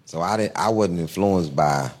 So I wasn't influenced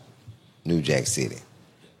by New Jack City.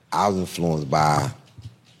 I was influenced by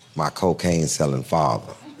my cocaine-selling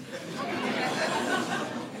father.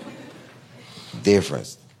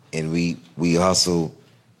 Difference. And we hustle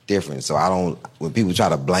different. So when people try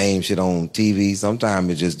to blame shit on TV, sometimes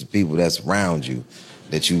it's just the people that's around you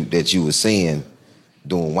that you were seeing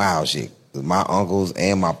doing wild shit. My uncles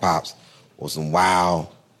and my pops or some wild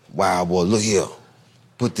boy, look here,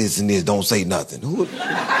 put this in this, don't say nothing.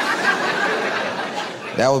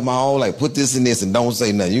 That was my whole, like, put this in this and don't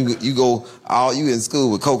say nothing. You in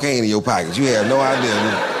school with cocaine in your pockets. You have no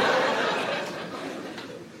idea.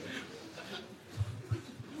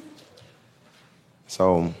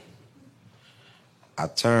 So I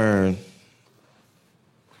turned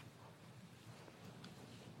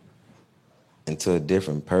into a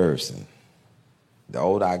different person. The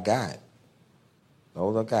older I got,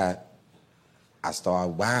 I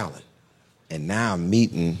started wilding. And now I'm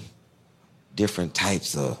meeting different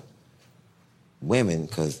types of women,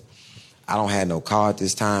 because I don't have no car at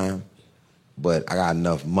this time, but I got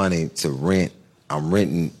enough money to rent. I'm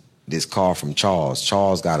renting this car from Charles.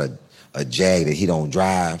 Charles got a Jag that he don't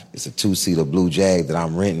drive. It's a 2-seater blue Jag that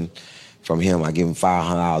I'm renting from him. I give him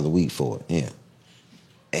 $500 a week for it, yeah.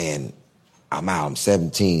 And I'm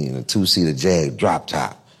 17 in a 2-seater Jag drop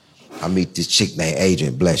top. I meet this chick named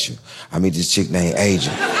Adrian, bless you. I meet this chick named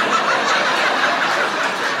Adrian.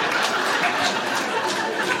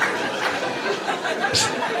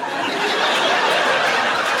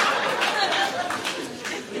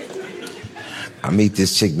 I meet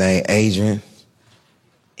this chick named Adrian,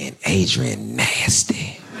 and Adrian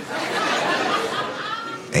nasty.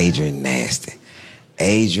 Adrian nasty.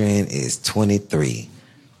 Adrian is 23.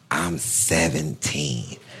 I'm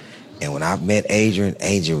 17. And when I met Adrian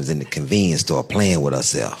was in the convenience store playing with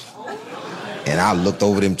herself. And I looked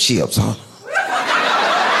over them chips, huh?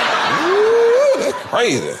 Ooh, that's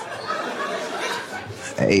crazy.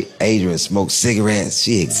 Adrian smoked cigarettes.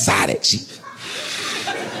 She exotic.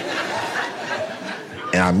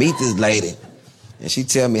 And I meet this lady, and she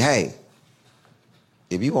tell me, hey,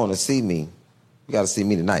 if you want to see me, you got to see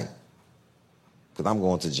me tonight. Because I'm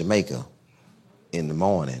going to Jamaica in the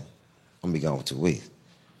morning. I'm going to be gone for 2 weeks.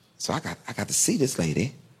 So I got to see this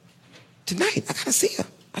lady tonight. I got to see her.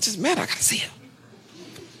 I just met her. I got to see her.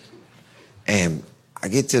 And I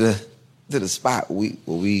get to the spot where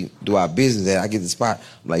we do our business at. I get to the spot.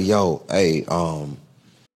 I'm like, yo, hey,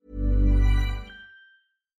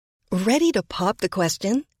 Ready to pop the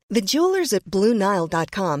question? The jewelers at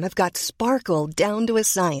BlueNile.com have got sparkle down to a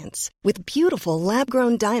science with beautiful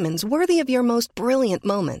lab-grown diamonds worthy of your most brilliant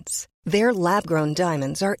moments. Their lab-grown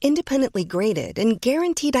diamonds are independently graded and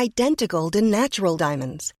guaranteed identical to natural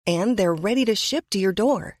diamonds, and they're ready to ship to your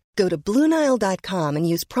door. Go to BlueNile.com and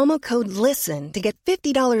use promo code LISTEN to get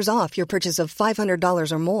 $50 off your purchase of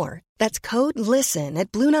 $500 or more. That's code LISTEN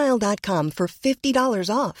at BlueNile.com for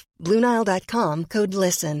 $50 off. BlueNile.com, code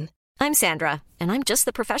LISTEN. I'm Sandra, and I'm just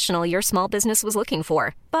the professional your small business was looking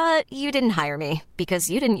for. But you didn't hire me because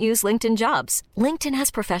you didn't use LinkedIn Jobs. LinkedIn has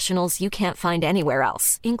professionals you can't find anywhere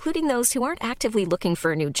else, including those who aren't actively looking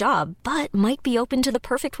for a new job, but might be open to the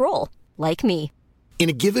perfect role, like me. In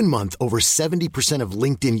a given month, over 70% of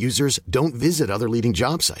LinkedIn users don't visit other leading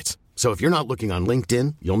job sites. So if you're not looking on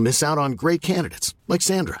LinkedIn, you'll miss out on great candidates like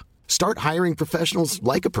Sandra. Start hiring professionals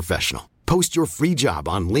like a professional. Post your free job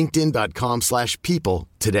on linkedin.com/people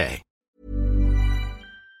today.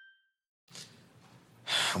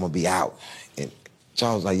 I'm gonna be out. And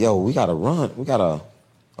Charles was like, yo, we gotta run. We got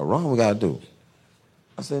a run we gotta do.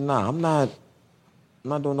 I said, nah, I'm not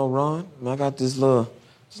doing no run. I got this little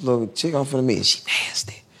chick I'm finna meet. She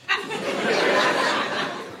nasty.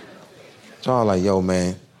 Charles like, yo,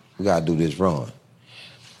 man, we gotta do this run.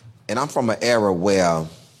 And I'm from an era where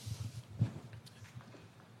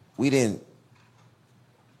it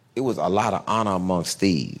was a lot of honor amongst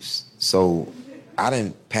thieves. So I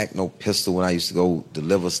didn't pack no pistol when I used to go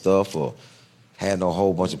deliver stuff or had no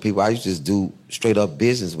whole bunch of people. I used to just do straight up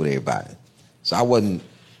business with everybody. So I wasn't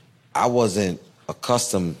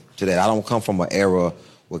accustomed to that. I don't come from an era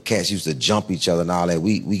where cats used to jump each other and all that.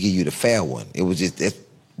 We give you the fair one. It was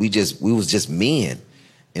we was just men.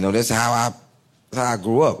 You know, that's how I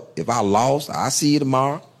grew up. If I lost, I'll see you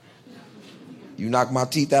tomorrow. You knock my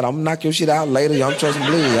teeth out, I'm gonna knock your shit out later. I'm trusting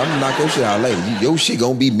believe. I'm gonna knock your shit out later. Your shit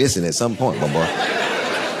gonna be missing at some point, my boy.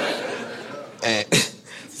 And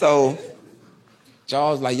so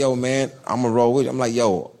Charles like, yo, man, I'm gonna roll with you. I'm like,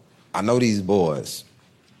 yo, I know these boys.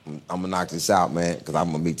 I'm gonna knock this out, man, because I'm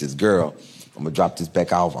gonna meet this girl. I'm gonna drop this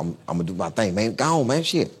back off. I'm gonna do my thing, man. Go on, man,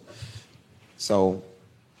 shit. So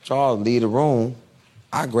Charles leave the room.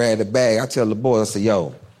 I grab the bag. I tell the boys, I say,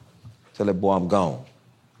 yo, tell that boy I'm gone.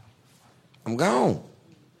 I'm gone.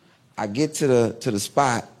 I get to the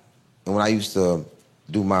spot, and when I used to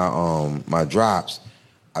do my drops,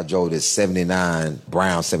 I drove this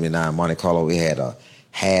brown 79 Monte Carlo. It had a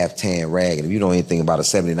half tan rag, and if you know anything about a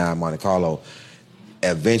 79 Monte Carlo,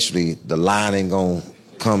 eventually the lining gonna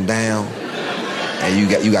come down, and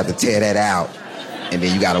you got to tear that out And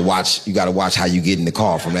then you gotta watch how you get in the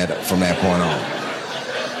car from that point on.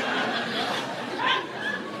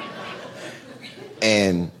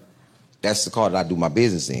 And that's the car that I do my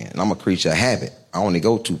business in. And I'm a creature of habit. I only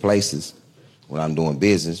go 2 places when I'm doing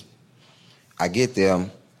business. I get there,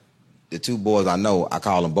 the 2 boys I know, I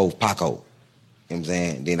call them both Paco. You know what I'm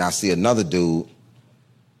saying? Then I see another dude,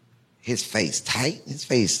 his face tight. His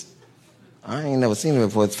face, I ain't never seen him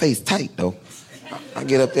before. His face tight, though. I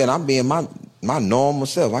get up there and I'm being my normal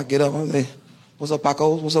self. I get up and I say, what's up,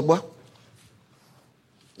 Paco? What's up, boy?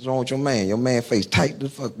 What's wrong with your man? Your man face tight. The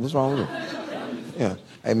fuck? What's wrong with him? Yeah.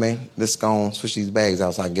 Hey, man, let's go on, switch these bags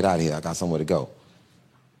out so I can get out of here. I got somewhere to go.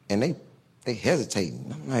 And they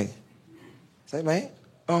hesitating. I'm like, say, man,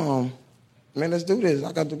 let's do this.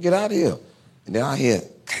 I got to get out of here. And then I hear,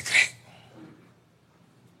 crack, crack.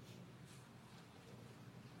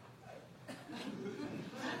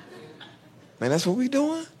 Man, that's what we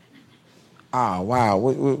doing? Ah, wow.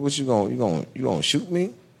 What you gonna shoot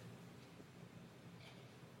me?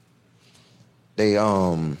 They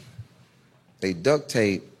duct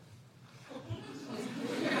tape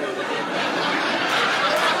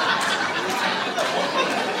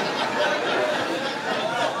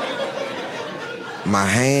my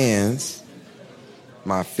hands,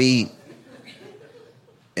 my feet,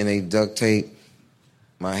 and they duct tape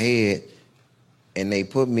my head, and they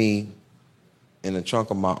put me in the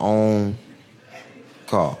trunk of my own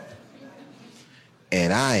car.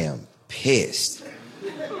 And I am pissed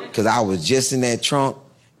because I was just in that trunk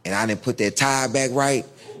and I didn't put that tire back right,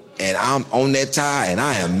 and I'm on that tire and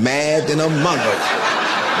I am mad than a mother.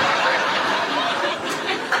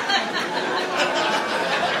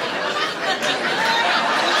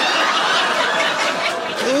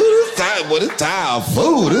 This tire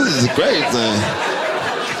food. This is crazy.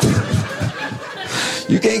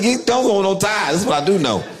 You can't get those on no tires. That's what I do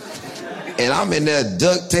know. And I'm in there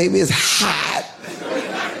duct tape. It's hot.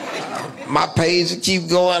 My pager keep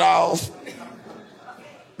going off.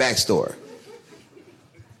 Backstory.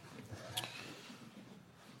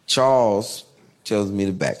 Charles tells me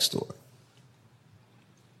the backstory.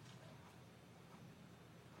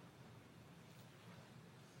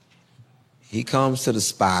 He comes to the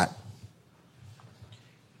spot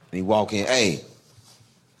and he walk in, hey,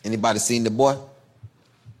 anybody seen the boy?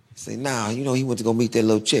 He say, nah, he went to go meet that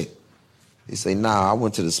little chick. He say, nah, I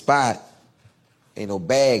went to the spot, ain't no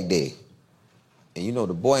bag there. And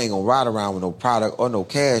the boy ain't gonna ride around with no product or no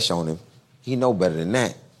cash on him. He know better than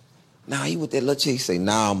that. Nah, he with that little chick. He say,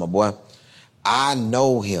 nah, my boy, I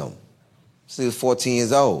know him. He was 14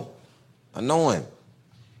 years old. I know him.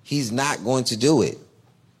 He's not going to do it.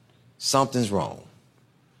 Something's wrong.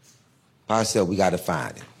 I said, we gotta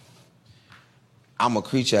find him. I'm a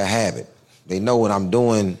creature of habit. They know when I'm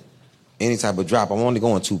doing any type of drop, I'm only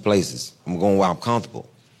going 2 places. I'm going where I'm comfortable.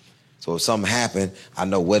 So if something happened, I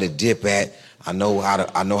know where to dip at. I know how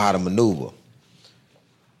to maneuver.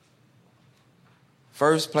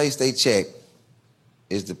 First place they check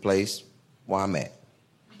is the place where I'm at.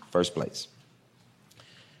 First place.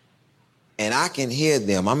 And I can hear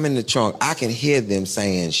them. I'm in the trunk. I can hear them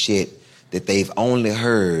saying shit that they've only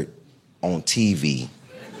heard on TV.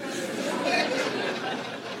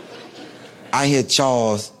 I hear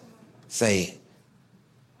Charles say,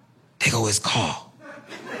 there go his car.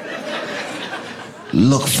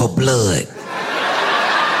 Look for blood.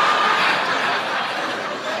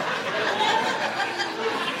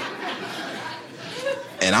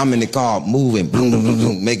 And I'm in the car moving, boom, boom, boom,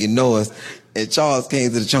 boom, making noise. And Charles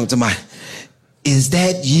came to the trunk to my, is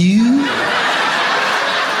that you?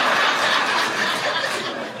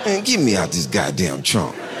 Man, get me out this goddamn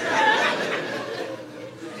trunk.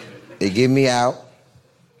 They get me out,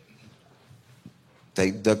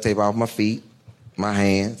 take duct tape off my feet, my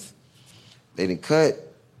hands. They done cut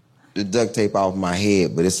the duct tape off my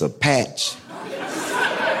head, but it's a patch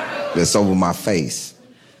that's over my face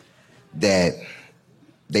that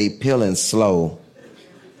they peeling slow,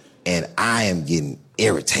 and I am getting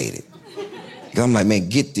irritated. Because I'm like, man,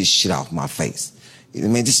 get this shit off my face.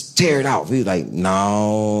 Man, just tear it off. He was like,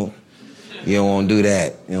 no, you don't want to do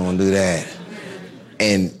that. You don't want to do that.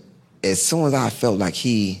 And as soon as I felt like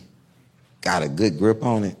he got a good grip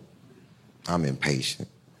on it, I'm impatient.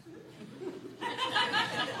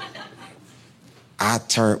 I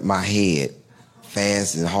turned my head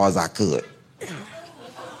fast and hard as I could.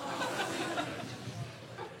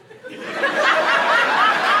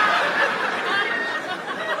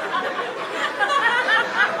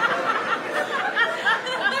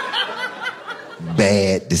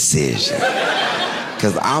 Bad decision.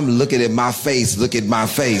 Because I'm looking at my face, look at my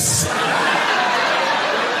face.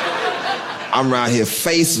 I'm around here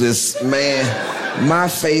faceless, man. My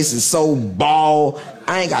face is so bald.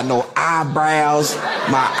 I ain't got no eyebrows.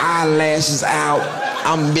 My eyelashes out.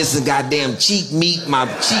 I'm missing goddamn cheek meat. My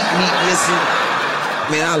cheek meat missing.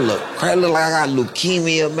 Man, I look crazy. I look like I got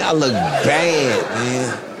leukemia, man. I look bad,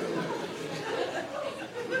 man.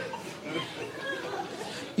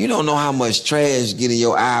 You don't know how much trash get in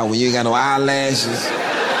your eye when you ain't got no eyelashes.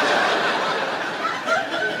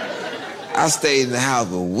 I stayed in the house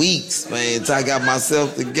for weeks, man, until I got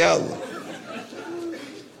myself together.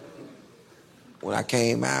 When I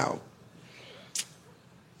came out,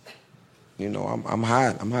 you know, I'm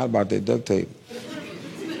hot. I'm hot about that duct tape.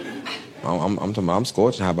 I'm talking about, I'm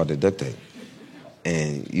scorching hot about that duct tape.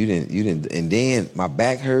 And you didn't, and then my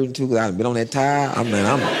back hurting too, because I've been on that tire.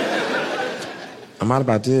 I'm hot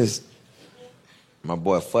about this. My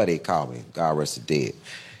boy Fuddy called me. God rest his dead.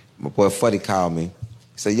 My boy Fuddy called me. He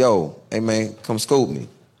said, yo, hey man, come scoop me.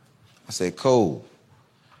 I said, cool.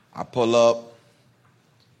 I pull up.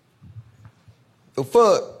 Yo,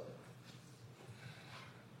 Fud.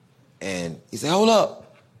 And he said, hold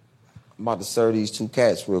up. I'm about to serve these two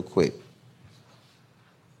cats real quick.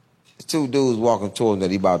 There's two dudes walking towards him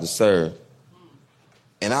that he about to serve.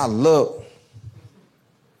 And I look.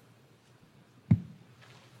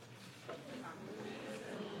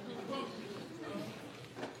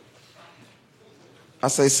 I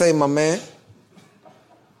say, my man,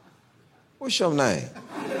 what's your name?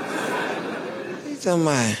 He talking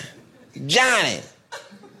about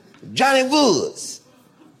Johnny Woods.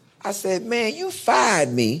 I said, man, you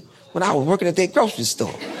fired me when I was working at that grocery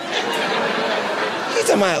store. He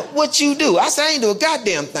talking about, what you do? I said, I ain't do a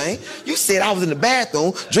goddamn thing. You said I was in the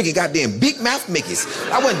bathroom drinking goddamn Big Mouth Mickeys.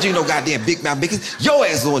 I wasn't drinking no goddamn Big Mouth Mickeys. Your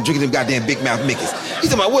ass was the one drinking them goddamn Big Mouth Mickeys. He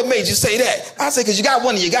talking about, what made you say that? I said, because you got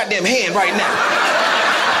one in your goddamn hand right now.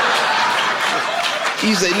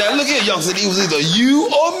 He said, now look here, youngster, it was either you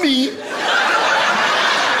or me.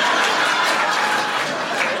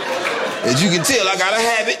 As you can tell, I got a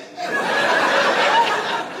habit.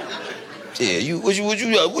 Yeah, what you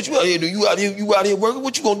out here do? You out here working?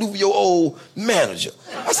 What you gonna do for your old manager?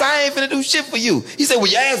 I said, I ain't finna do shit for you. He said, well,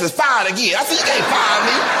 your ass is fired again. I said, you can't fire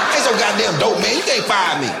me. I ain't so goddamn dope, man. You can't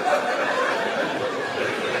fire me.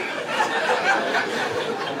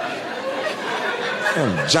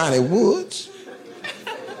 I'm Johnny Woods.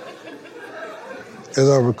 As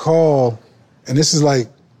I recall, and this is like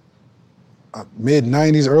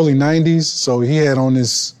mid-90s, early 90s, so he had on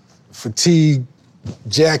this fatigue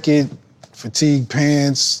jacket, fatigue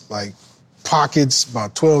pants, like pockets,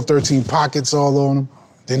 about 12, 13 pockets all on him.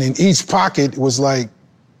 Then in each pocket was like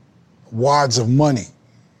wads of money,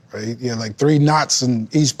 right? He had like 3 knots in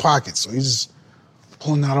each pocket. So he's just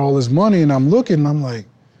pulling out all his money, and I'm looking, and I'm like,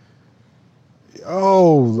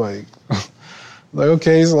 yo, like,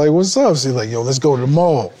 okay, he's like, what's up? So he's like, yo, let's go to the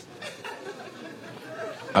mall.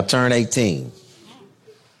 I turned 18.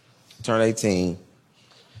 And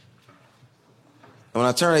when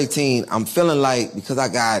I turned 18, I'm feeling like, because I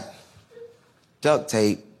got duct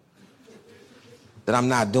tape, that I'm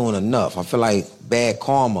not doing enough. I feel like bad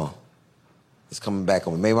karma is coming back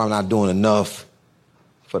on me. Maybe I'm not doing enough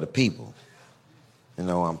for the people. You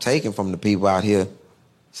know, I'm taking from the people out here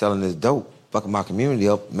selling this dope, fucking my community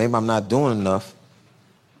up. Maybe I'm not doing enough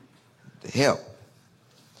to help.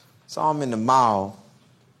 So I'm in the mall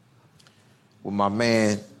with my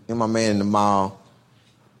man in the mall,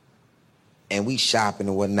 and we shopping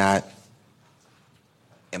and whatnot.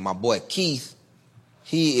 And my boy Keith,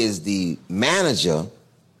 he is the manager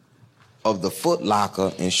of the Foot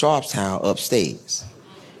Locker in Sharpstown upstairs.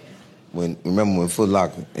 Remember when Foot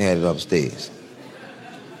Locker had it upstairs?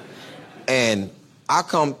 And I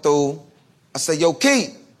come through, I say, yo,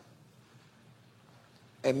 Keith.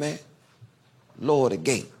 Hey, man, lower the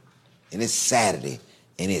gate. And it's Saturday,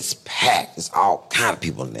 and it's packed. There's all kind of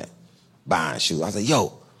people in there buying shoes. I said,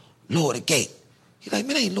 yo, lower the gate. He's like,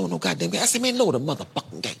 man, I ain't lower no goddamn gate. I said, man, lower the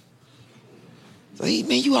motherfucking gate. So he,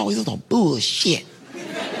 man, you always on some bullshit.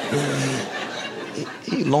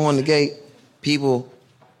 He lowering the gate. People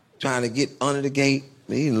trying to get under the gate.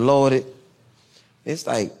 He lowered it. It's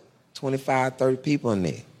like 25, 30 people in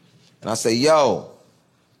there. And I say, yo,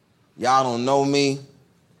 y'all don't know me,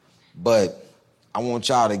 but I want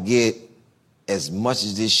y'all to get as much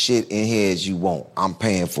of this shit in here as you want. I'm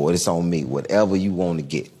paying for it. It's on me. Whatever you want to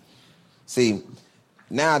get. See,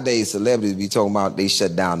 nowadays celebrities be talking about they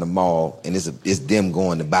shut down the mall and it's them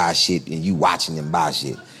going to buy shit and you watching them buy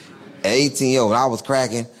shit. At 18 years old, when I was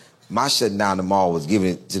cracking, my shutting down the mall was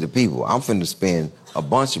giving it to the people. I'm finna spend a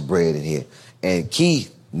bunch of bread in here. And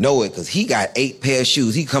Keith know it because he got 8 pair of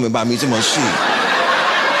shoes. He coming by me too much shoes.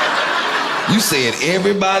 You said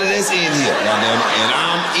everybody that's in here, and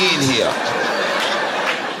I'm in here.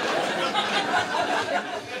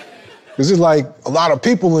 Because it's like a lot of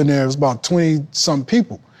people in there. It was about 20-something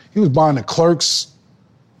people. He was buying the clerks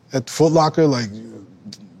at the Foot Locker, like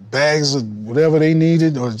bags of whatever they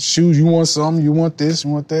needed, or shoes. You want something, you want this, you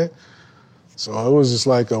want that. So it was just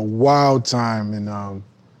like a wild time, and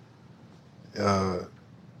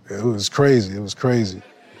it was crazy. It was crazy.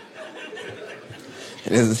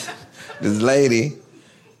 This lady,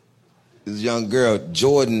 this young girl,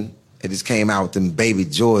 Jordan, it just came out with them baby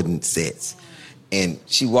Jordan sets. And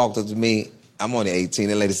she walked up to me. I'm only 18.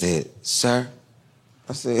 That lady said, "Sir,"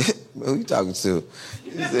 I said, "Who you talking to?"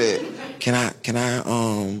 She said, "Can I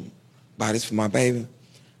buy this for my baby?"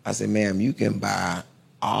 I said, "Ma'am, you can buy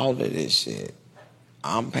all of this shit.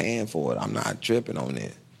 I'm paying for it. I'm not tripping on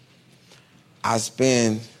it." I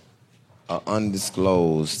spend an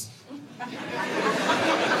undisclosed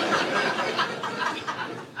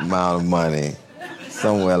amount of money,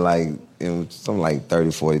 somewhere like something like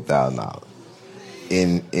 $30,000-$40,000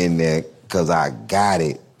 in there, because I got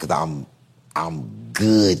it, because I'm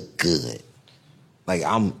good. Like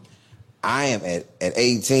I am at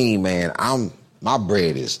 18, man. My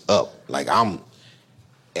bread is up. Like I'm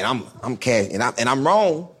cash, and I'm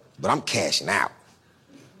wrong, but I'm cashing out.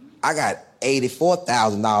 I got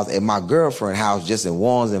 $84,000 at my girlfriend's house just in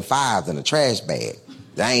ones and fives in a trash bag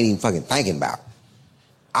that I ain't even fucking thinking about.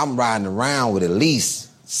 I'm riding around with at least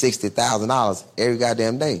 $60,000 every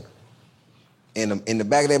goddamn day. In the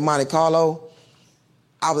back of that Monte Carlo,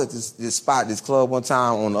 I was at this spot, this club one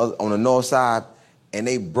time on the north side, and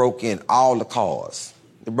they broke in all the cars.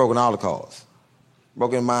 They broke in all the cars.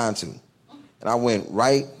 Broke in mine too. And I went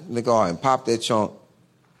right in the car and popped that trunk,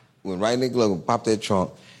 went right in the glove and popped that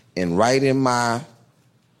trunk, and right in my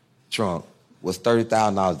trunk was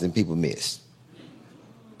 $30,000 that people missed.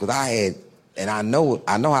 Because I had, and I know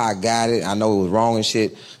how I got it, I know it was wrong and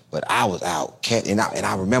shit, but I was out. And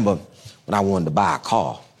I remember when I wanted to buy a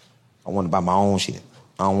car, I wanted to buy my own shit.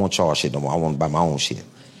 I don't want y'all shit no more. I want to buy my own shit.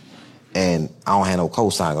 And I don't have no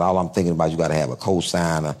cosigner. All I'm thinking about, you got to have a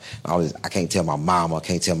cosigner. I can't tell my mama, I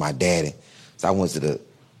can't tell my daddy. So I went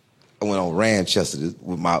on Ranchester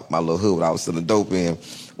with my little hood when I was selling dope in.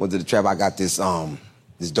 Went to the trap. I got this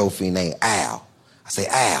dope fiend named Al. I say,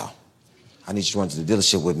 "Al, I need you to run to the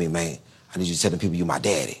dealership with me, man. I need you to tell the people you my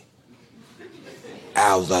daddy."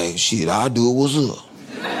 Al was like, "Shit, I'll do it. What's up?"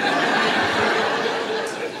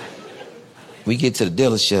 We get to the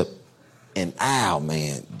dealership, and Al,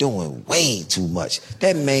 man, doing way too much.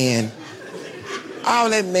 That man, all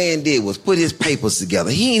that man did was put his papers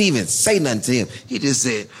together. He ain't even say nothing to him. He just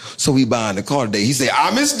said, "So we buying the car today." He said,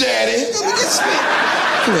 "I'm his daddy."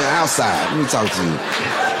 Come here, outside. Let me talk to you.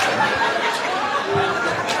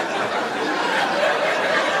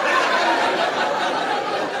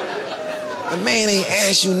 The man ain't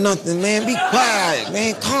asked you nothing, man. Be quiet,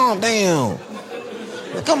 man. Calm down.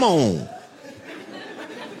 Now, come on.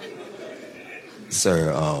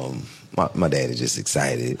 Sir, my dad is just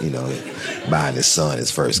excited, buying his son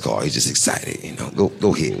his first car. He's just excited, Go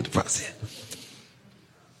ahead with the process.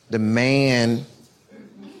 The man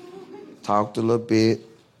talked a little bit.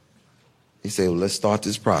 He said, "Well, let's start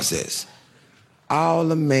this process." All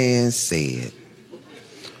the man said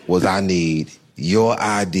was, "I need your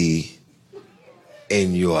ID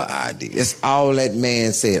and your ID." That's all that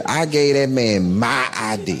man said. I gave that man my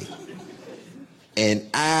ID. And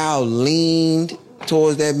Al leaned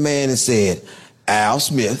towards that man and said, "Al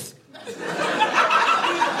Smith."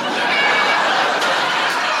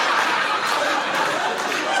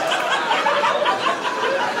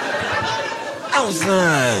 I was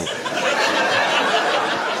like,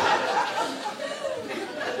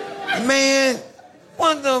 "Man,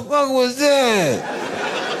 what the fuck was that?"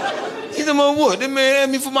 He said, "Man, what? That man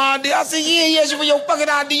asked me for my ID." I said, "Yeah, he asked you for your fucking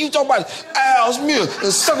ID. You talk about Al Smith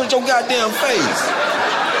and suck at your goddamn face."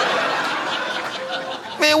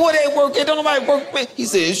 "Man, what that work at? Don't nobody work, man." He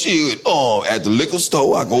said, "Shit, at the liquor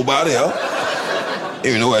store, I go by there.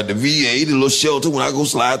 At the VA, the little shelter, when I go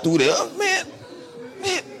slide through there. Man,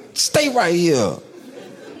 stay right here."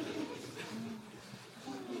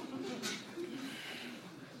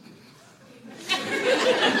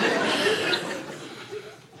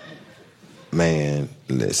 Man,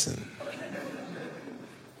 listen.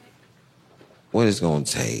 What it's gonna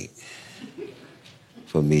take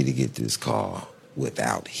for me to get this car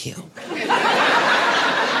without him?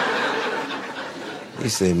 He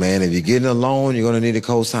said, "Man, if you're getting a loan, you're gonna need a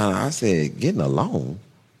cosigner." I said, "Getting a loan?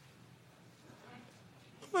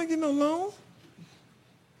 I'm not getting a loan."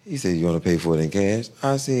 He said, "You wanna pay for it in cash?"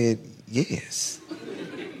 I said, "Yes.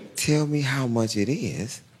 Tell me how much it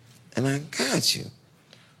is, And I got you.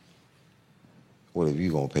 Well, if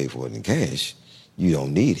you're going to pay for it in cash, you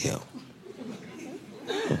don't need help.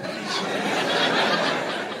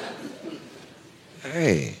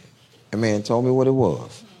 Hey, that man told me what it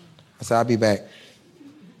was. I said, I'll be back.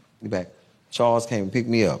 Be back. Charles came and picked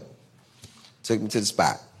me up, took me to the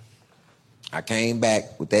spot. I came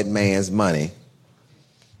back with that man's money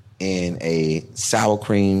in a sour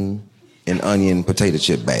cream and onion potato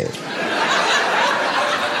chip bag.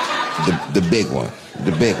 The big one.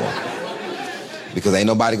 Because ain't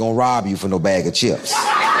nobody gonna rob you for no bag of chips.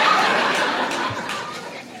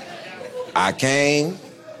 I came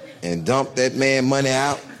and dumped that man money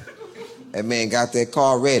out. That man got that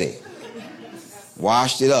car ready.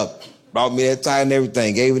 Washed it up. Brought me that tire and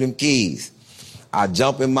everything. Gave him them keys. I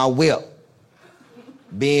jump in my whip.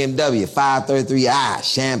 BMW 533i,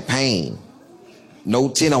 champagne. No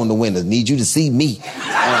tint on the windows. Need you to see me.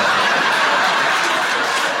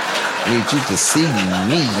 Need you to see me. You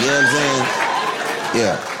know what I'm saying?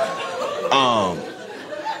 Yeah.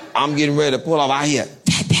 I'm getting ready to pull off. I hear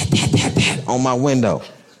tat on my window.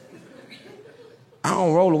 I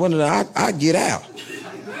don't roll the window down. I get out.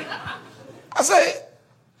 I say,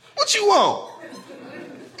 what you want?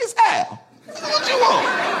 It's Al. What you want?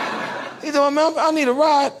 He told me, man, I need a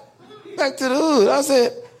ride back to the hood. I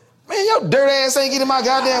said, man, your dirt ass ain't getting in my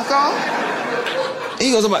goddamn car. And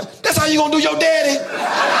he goes, that's how you gonna do your daddy?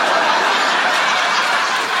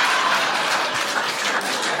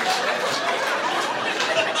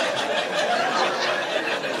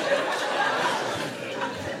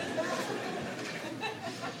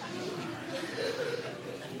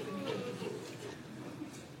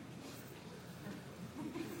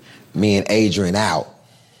 Me and Adrian out.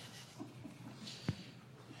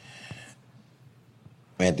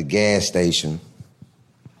 At the gas station,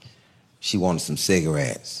 she wanted some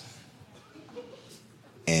cigarettes.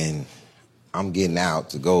 And I'm getting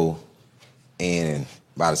out to go in and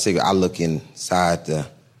buy the cigarette. I look inside the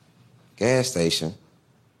gas station.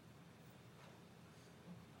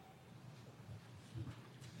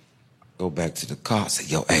 Go back to the car, say,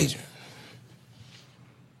 yo, Adrian,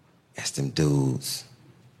 that's them dudes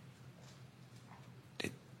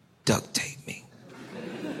that duct tape me.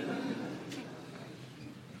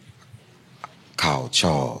 Called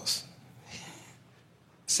Charles.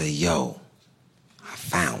 Say, yo, I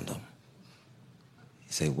found them.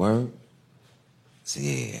 He say, word? I say,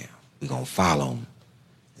 yeah, we gonna follow them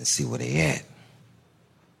and see where they at.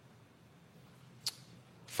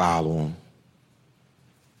 Follow them.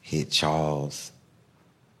 Hit Charles.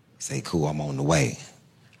 Say, cool, I'm on the way.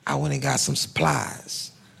 I went and got some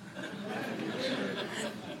supplies.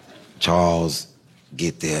 Charles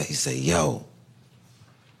get there, he say, yo,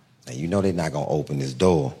 now you know they're not gonna open this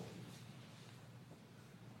door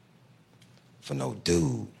for no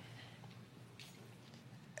dude.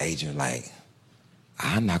 Adrian like,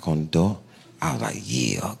 I knock on the door. I was like,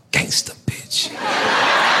 yeah, gangster bitch.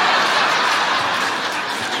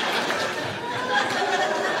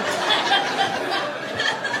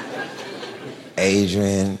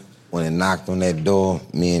 Adrian, when it knocked on that door,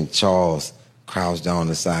 me and Charles crouched down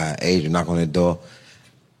the side. Adrian knocked on the door,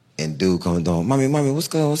 and dude comes down, mommy, what's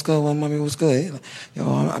good? Mommy, what's good?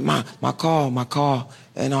 Yo, my car.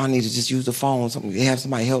 And I need to just use the phone. Have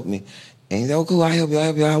somebody help me. And he said, oh, cool, I'll help you.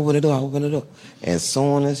 I open the door. And as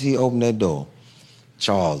soon as he opened that door,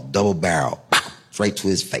 Charles double barrel, straight to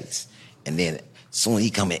his face. And then as soon as he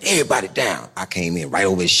come in, everybody down. I came in right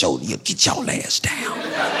over his shoulder. Yo, get your ass down.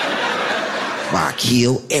 While I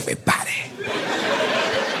kill everybody.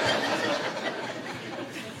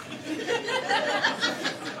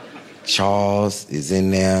 Charles is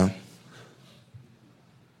in there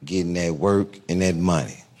getting that work and that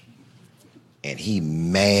money. And he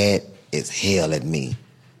mad as hell at me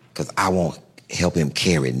because I won't help him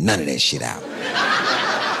carry none of that shit out.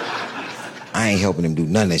 I ain't helping him do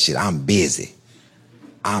none of that shit. I'm busy.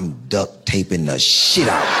 I'm duct taping the shit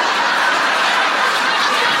out.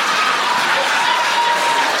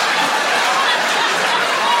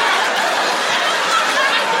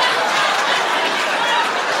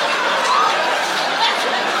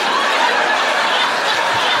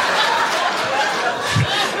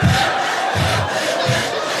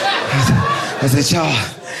 I said, y'all,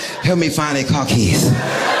 help me find their car keys.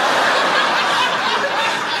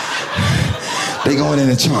 They going in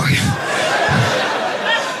the trunk.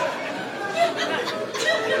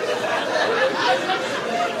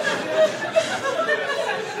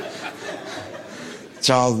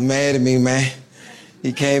 Charles mad at me, man.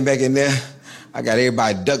 He came back in there. I got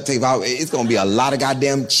everybody duct tape out. It's gonna be a lot of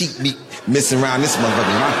goddamn cheap meat missing around this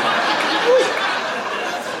motherfucker, huh?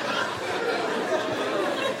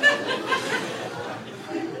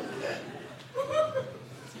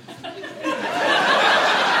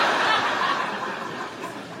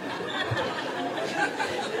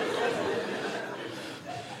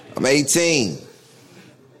 I'm 18.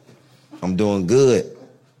 I'm doing good.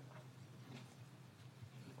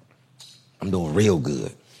 I'm doing real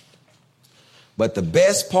good. But the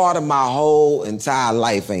best part of my whole entire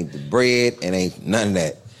life ain't the bread and ain't none of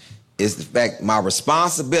that. It's the fact, my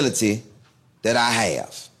responsibility that I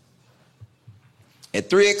have.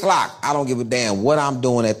 At 3 o'clock, I don't give a damn what I'm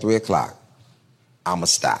doing at 3 o'clock. I'ma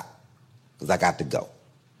stop, because I got to go.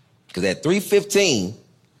 Because at 3:15,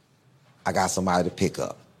 I got somebody to pick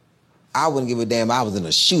up. I wouldn't give a damn if I was in a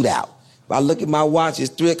shootout. If I look at my watch,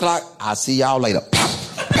 it's 3 o'clock, I'll see y'all later.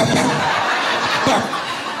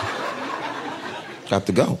 Got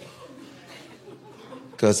to go.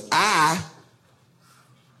 Because I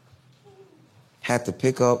had to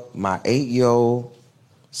pick up my 8-year-old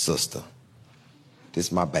sister. This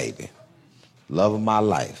is my baby. Love of my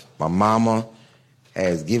life. My mama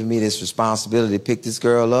has given me this responsibility to pick this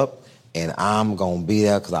girl up, and I'm going to be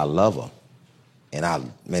there because I love her.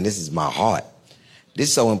 And man, this is my heart. This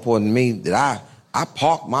is so important to me that I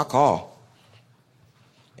park my car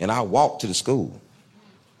and I walk to the school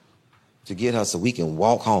to get her so we can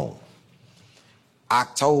walk home.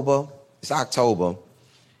 It's October,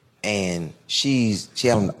 and she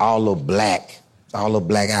had all little black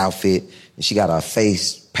outfit, and she got her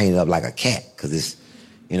face painted up like a cat because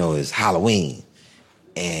it's Halloween.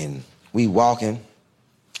 And we walking.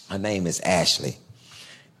 Her name is Ashley,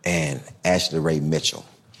 and Ashley Ray Mitchell.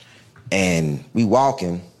 And we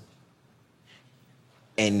walking,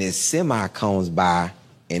 and this semi comes by,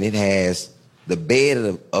 and it has, the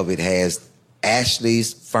bed of it has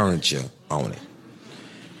Ashley's furniture on it.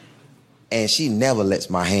 And she never lets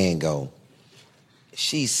my hand go.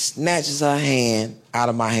 She snatches her hand out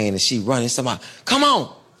of my hand and she running. Somebody, come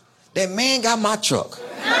on, that man got my truck.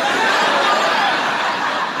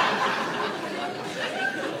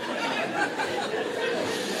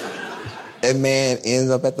 That man ends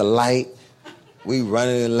up at the light. We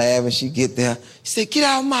running and laughing. She get there. She said, get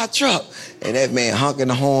out of my truck. And that man honking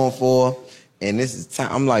the horn for her. And this is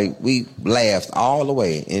time. I'm like, we laughed all the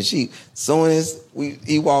way. And soon as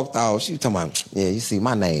he walked off, she was talking about, yeah, you see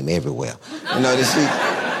my name everywhere.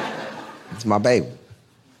 It's my baby.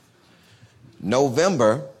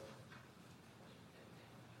 November,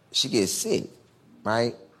 she gets sick,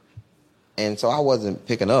 right? And so I wasn't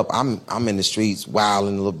picking up. I'm in the streets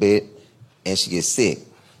wilding a little bit, and she gets sick.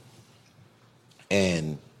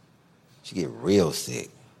 And she get real sick.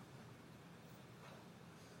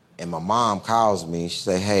 And my mom calls me. She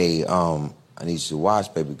say, hey, I need you to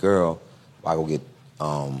watch baby girl while I go get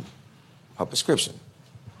her prescription.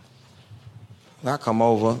 And I come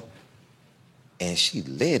over, and she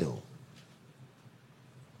little.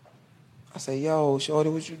 I say, yo, shorty,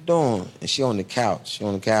 what you doing? And she on the couch.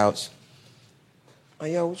 Like,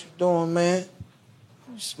 yo, what you doing, man?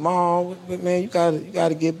 You small, man. You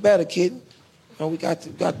gotta get better, kid. We got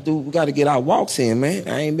to get our walks in, man.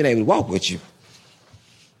 I ain't been able to walk with you.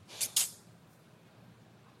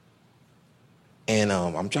 And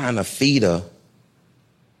I'm trying to feed her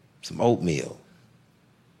some oatmeal.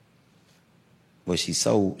 But she's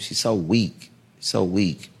so weak.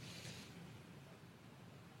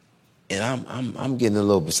 And I'm getting a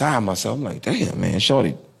little beside myself. I'm like, damn, man,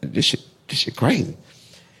 shorty, this shit crazy.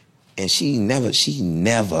 And she never see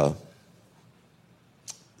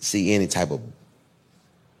any type of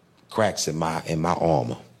cracks in my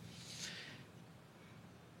armor.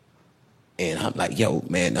 And I'm like, yo,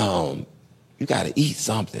 man, you gotta eat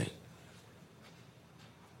something.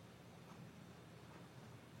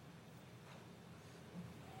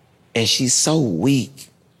 And she's so weak,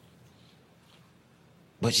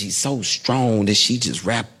 but she's so strong that she just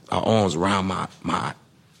wrapped her arms around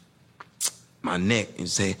my neck and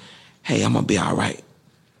say, hey, I'm gonna be all right.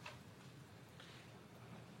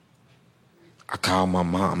 I called my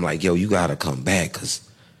mom, like, yo, you gotta come back, cause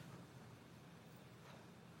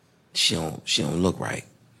she don't look right.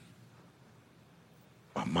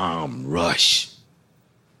 My mom rushed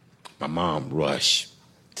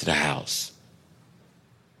to the house.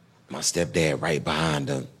 My stepdad right behind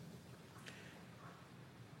her.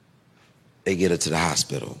 They get her to the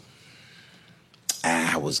hospital.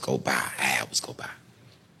 Hours go by.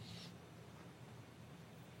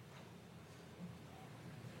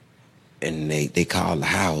 And they call the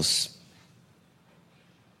house.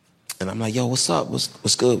 And I'm like, yo, what's up?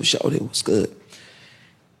 What's good with Shorty? What's good?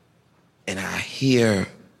 And I hear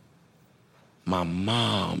my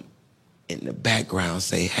mom in the background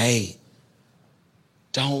say, hey,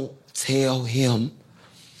 don't tell him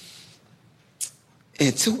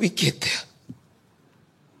until we get there.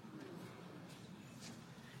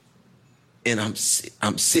 And I'm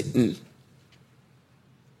sitting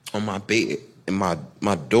on my bed and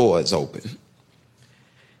my door is open.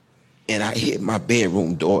 And I hit my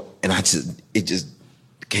bedroom door, and it just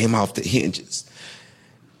came off the hinges.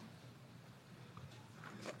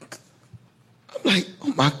 I'm like,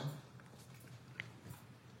 oh my,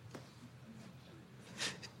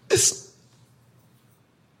 it's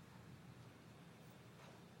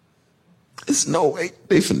no way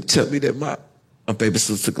they finna tell me that my baby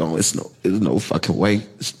sister gone. It's no fucking way.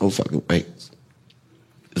 It's no fucking way.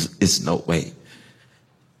 It's no way.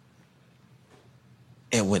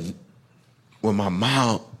 And when my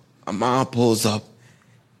mom pulls up,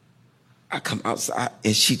 I come outside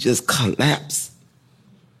and she just collapsed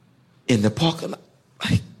in the parking lot.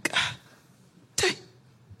 Like, God damn.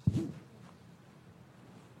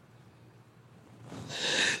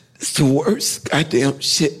 It's the worst goddamn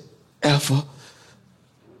shit ever.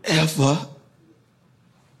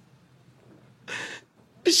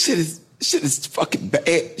 This shit is fucking bad.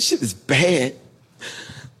 This shit is bad.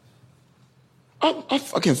 Our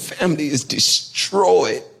fucking family is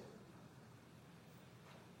destroyed.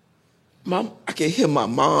 I can hear my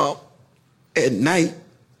mom at night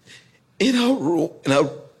in her room,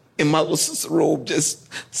 in my little sister's room, just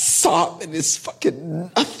sobbing. It's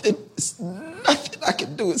fucking nothing. It's nothing I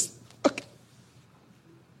can do. It's fucking.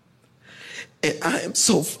 And I am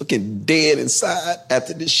so fucking dead inside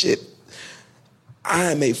after this shit.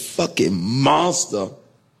 I am a fucking monster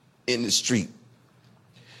in the street.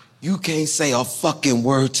 You can't say a fucking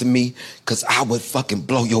word to me because I would fucking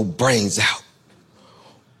blow your brains out.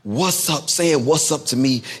 What's up? Saying what's up to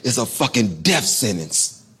me is a fucking death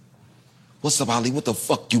sentence. What's up, Ali? What the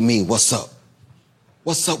fuck you mean, what's up?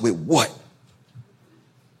 What's up with what?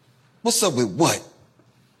 What's up with what?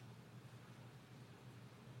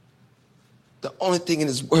 The only thing in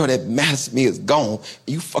this world that matters to me is gone. And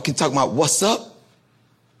you fucking talking about what's up?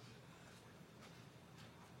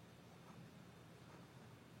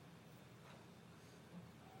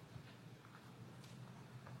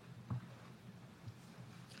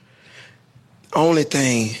 Only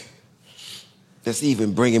thing that's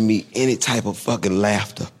even bringing me any type of fucking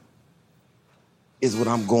laughter is when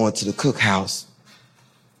I'm going to the cookhouse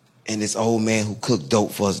and this old man who cooked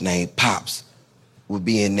dope for us named Pops would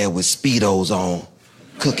be in there with Speedos on,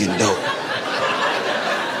 cooking dope.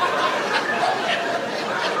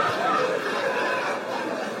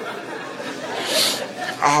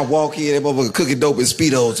 I walk in, that motherfucker cooking dope in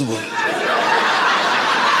Speedos too.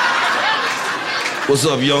 What's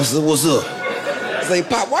up, youngster? What's up? I say,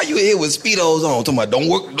 Pop, why you here with Speedos on? Talking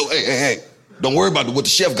about, hey, don't worry about what the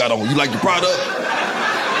chef got on. You like the product?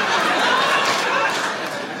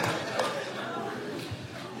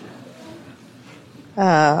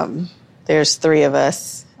 There's 3 of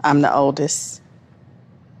us. I'm the oldest.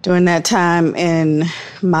 During that time in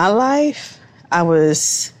my life, I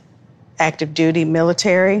was active duty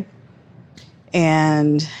military,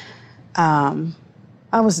 and I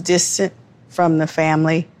was distant from the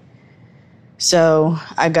family. So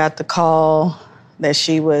I got the call that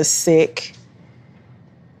she was sick,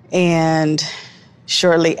 and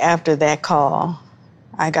shortly after that call,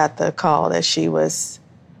 I got the call that she was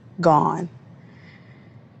gone.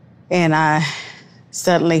 And I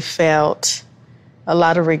suddenly felt a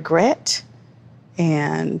lot of regret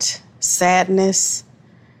and sadness.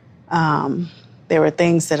 There were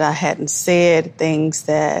things that I hadn't said, things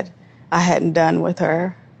that I hadn't done with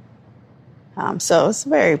her. So it's a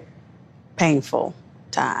very painful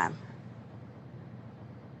time.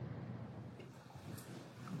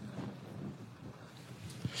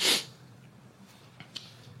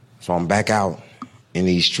 So I'm back out in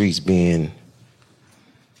these streets being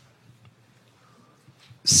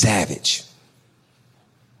savage.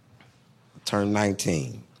 I turned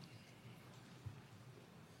 19.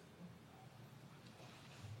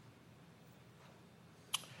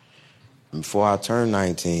 Before I turned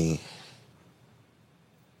 19,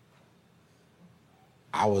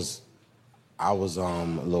 I was a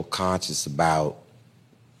little conscious about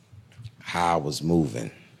how I was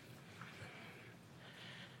moving.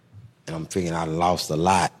 And I'm thinking I lost a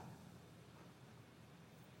lot.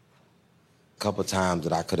 A couple times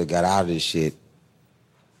that I could have got out of this shit.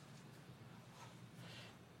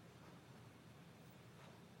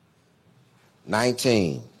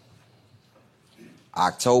 '19,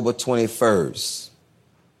 October 21st,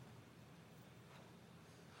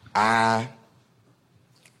 I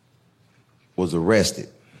was arrested.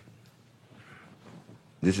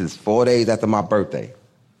 This is 4 days after my birthday.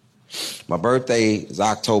 My birthday is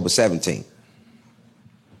October 17th.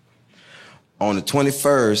 On the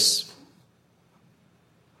 21st,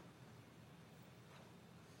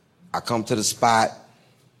 I come to the spot.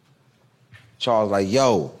 Charles like,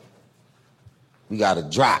 yo, we got to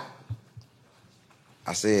drop.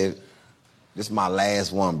 I said, this is my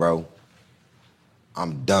last one, bro.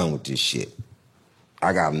 I'm done with this shit.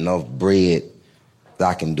 I got enough bread that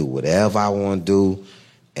I can do whatever I want to do,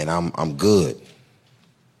 and I'm good.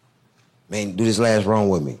 Man, do this last run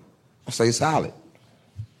with me. I say solid.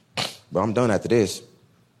 But I'm done after this.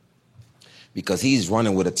 Because he's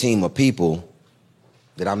running with a team of people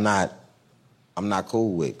that I'm not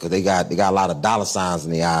cool with. Because they got a lot of dollar signs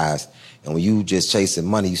in their eyes. And when you just chasing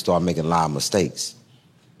money, you start making a lot of mistakes.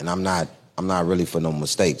 And I'm not really for no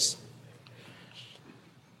mistakes.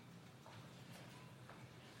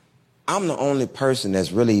 I'm the only person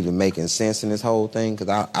that's really even making sense in this whole thing because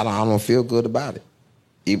I don't feel good about it.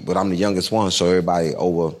 But I'm the youngest one, so everybody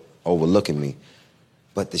overlooking me.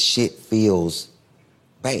 But the shit feels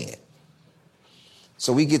bad.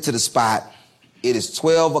 So we get to the spot. It is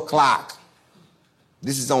 12 o'clock.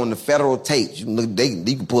 This is on the federal tapes. You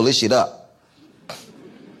can pull this shit up.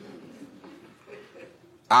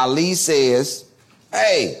 Ali says,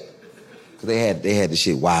 hey, because they had the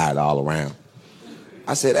shit wired all around.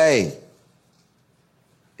 I said, hey,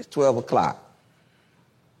 it's 12 o'clock.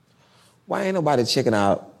 Why ain't nobody checking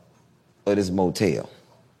out of this motel?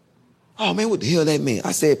 Oh, man, what the hell that mean?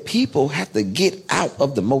 I said, people have to get out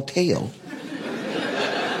of the motel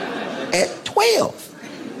at 12.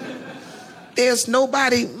 There's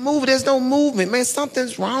nobody moving. There's no movement. Man,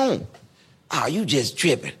 something's wrong. Oh, you just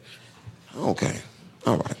tripping. Okay.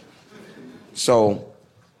 All right. So,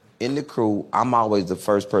 in the crew, I'm always the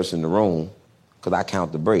first person in the room because I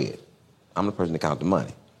count the bread. I'm the person that count the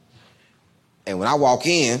money. And when I walk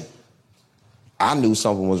in, I knew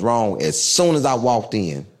something was wrong as soon as I walked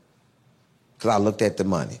in because I looked at the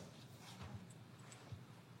money.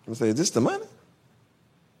 I said, is this the money?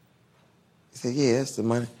 He said, yeah, that's the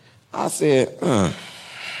money. I said,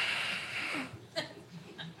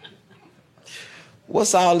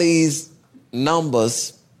 what's all these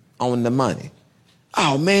numbers on the money?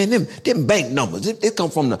 Oh, man, them bank numbers. It come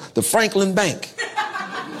from the Franklin Bank.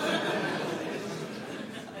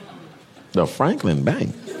 The Franklin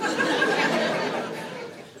Bank?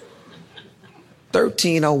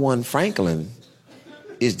 1301 Franklin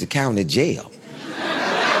is the county jail.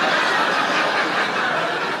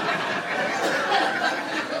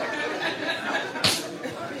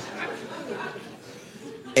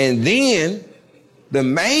 And then the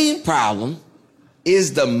main problem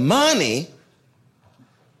is the money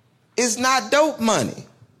is not dope money.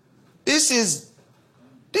 This is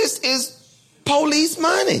police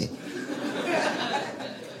money.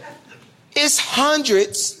 It's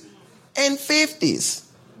hundreds and fifties.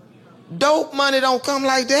 Dope money don't come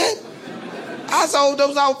like that. I sold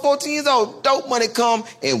those I was 14 years old. Dope money come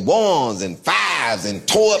in ones and fives and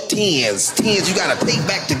tore up tens. Tens you gotta take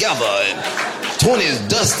back together. And 20s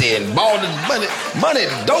dusty and ball money,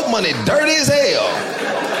 dope money dirty as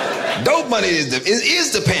hell. Dope money is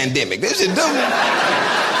the pandemic. This is dope.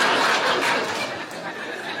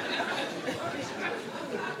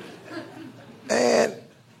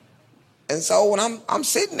 And so when I'm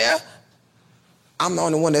sitting there, I'm the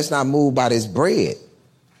only one that's not moved by this bread.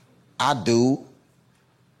 I do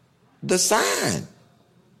the sign.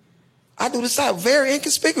 I do the sign, very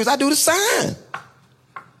inconspicuous. I do the sign.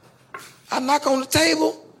 I knock on the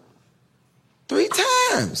table 3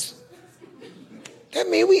 times. That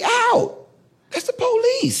means we out. That's the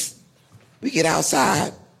police. We get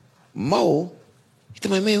outside. Mo, he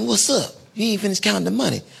told me, man, what's up? You ain't finished counting the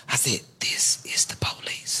money. I said, this is the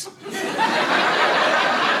police.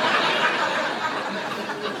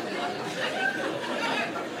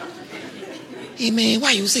 Hey, man,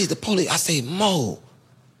 why you say the police? I say, Mo,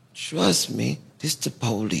 trust me, this the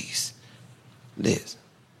police. Listen,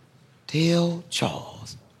 tell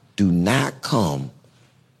Charles, do not come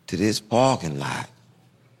to this parking lot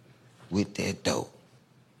with that dope.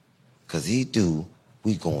 Because he do,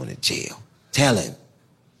 we going to jail. Tell him.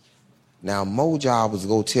 Now, Mo's job was to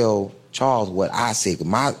go tell Charles what I say.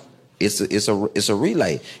 It's a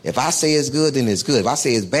relay. If I say it's good, then it's good. If I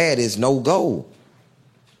say it's bad, it's no go.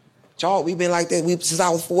 Charles, we've been like that since I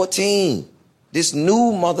was 14. This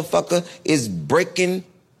new motherfucker is breaking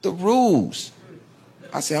the rules.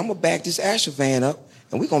 I said, I'm going to back this Asher van up,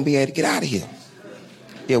 and we're going to be able to get out of here.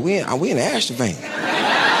 Yeah, we in the Asher van.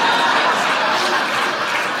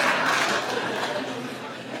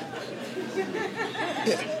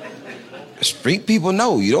 Yeah. Street people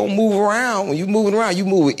know you don't move around. When you're moving around, you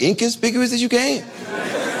move as inconspicuous as you can.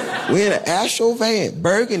 We're in an Asher van,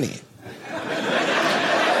 burgundy.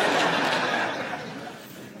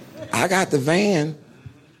 I got the van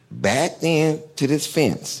backed in to this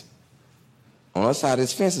fence. On the other side of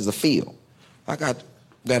this fence is a field. I got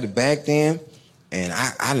it backed in. And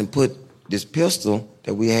I done put this pistol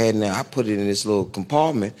that we had in there, I put it in this little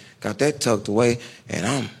compartment, got that tucked away, and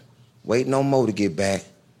I'm waiting on Mo to get back.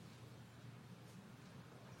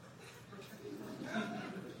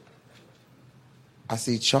 I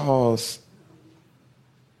see Charles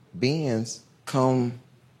Benz come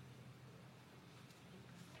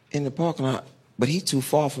in the parking lot, but he too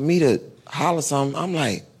far for me to holler something. I'm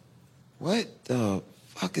like, what the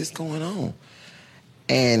fuck is going on?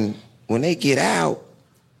 And when they get out,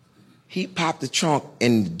 he popped the trunk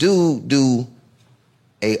and the dude do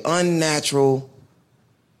a unnatural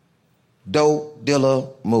dope dealer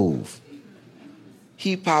move.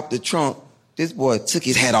 He popped the trunk. This boy took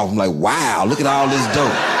his hat off. I'm like, wow, look at all this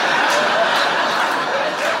dope.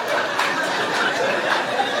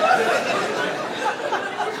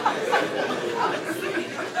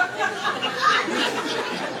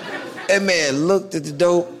 That man looked at the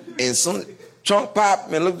dope and some trunk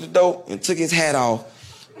popped, man, looked at the dope and took his hat off.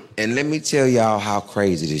 And let me tell y'all how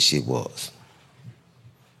crazy this shit was.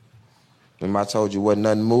 Remember I told you wasn't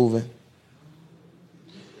nothing moving?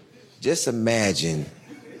 Just imagine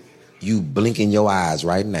you blinking your eyes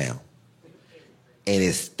right now and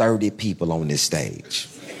it's 30 people on this stage.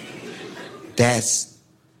 That's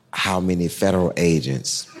how many federal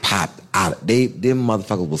agents popped out. Them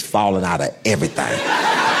motherfuckers was falling out of everything.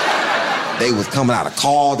 They was coming out of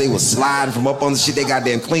cars. They was sliding from up on the shit. They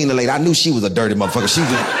goddamn cleaned the lady. I knew she was a dirty motherfucker. She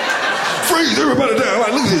was like, freeze everybody down.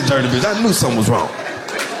 Like, look at this dirty bitch. I knew something was wrong.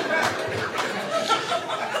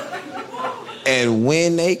 And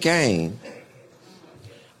when they came,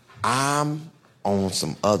 I'm on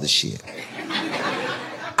some other shit.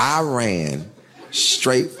 I ran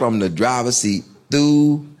straight from the driver's seat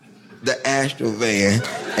through the Astro van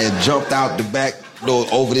and jumped out the back door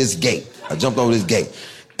over this gate. I jumped over this gate.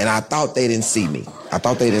 And I thought they didn't see me.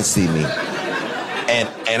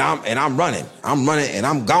 And I'm running. And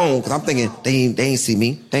I'm gone because I'm thinking they ain't see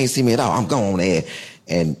me. They ain't see me at all. I'm gone there.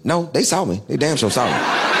 And no, they saw me. They damn sure saw me.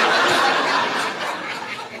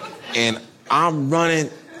 And I'm running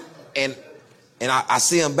and I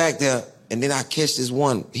see him back there. And then I catch this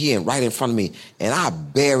one, he right in front of me. And I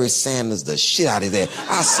Barry Sanders the shit out of there.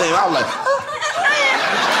 I was like,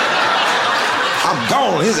 I'm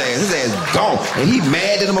gone. His ass gone. And he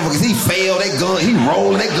mad at them motherfuckers. He failed. That gun, he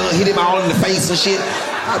rolling. That gun hit him all in the face and shit.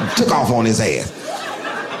 I took off on his ass.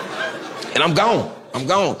 And I'm gone.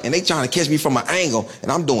 And they trying to catch me from an angle,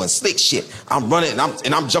 and I'm doing slick shit. I'm running,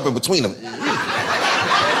 and I'm jumping between them.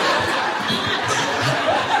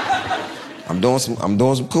 I'm doing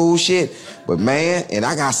some cool shit. But man, and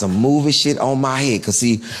I got some movie shit on my head. Cause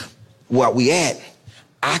see, where we at,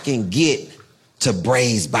 I can get to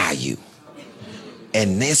Brays Bayou.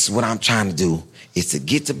 And that's what I'm trying to do, is to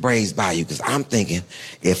get to Brays Bayou. Because I'm thinking,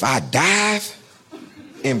 if I dive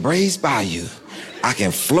in Brays Bayou, I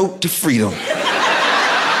can float to freedom.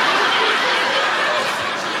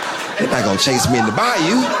 They're not going to chase me in the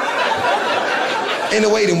bayou. Ain't no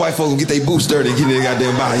way them white folks gonna get their boots dirty and get in the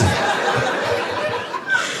goddamn bayou.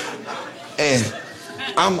 And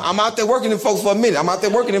I'm out there working them folks for a minute. And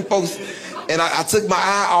I took my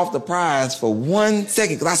eye off the prize for 1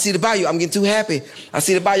 second because I see the bayou. I'm getting too happy. I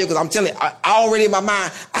see the bayou because I'm telling you, I already in my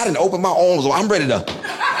mind, I didn't open my arms. I'm ready to.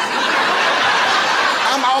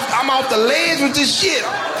 I'm off the ledge with this shit.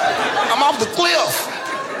 I'm off the cliff.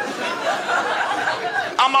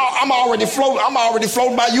 I'm already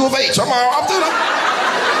floating by U of H. I'm through that.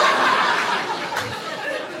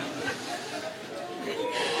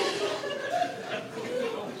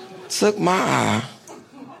 Took my eye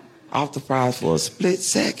off the prize for a split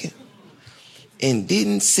second and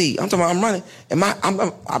didn't see. I'm talking about I'm running and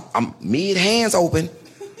I'm mid hands open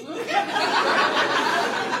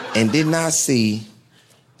and did not see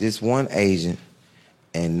this one agent,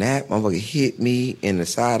 and that motherfucker hit me in the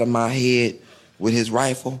side of my head with his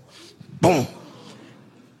rifle. Boom.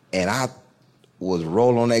 And I was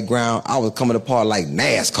rolling on that ground. I was coming apart like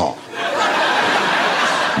NASCAR.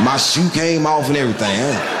 My shoe came off and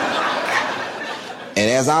everything. And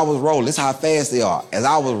as I was rolling, this is how fast they are. As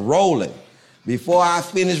I was rolling, before I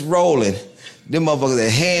finished rolling, them motherfuckers that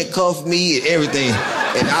handcuffed me and everything.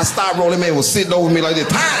 And I stopped rolling, man was sitting over me like this.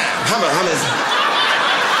 How many?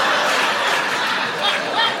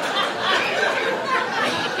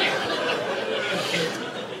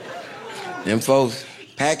 Them folks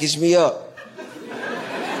packaged me up.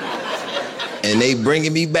 And they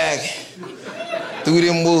bringing me back through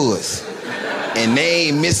them woods. And they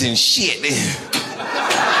ain't missing shit.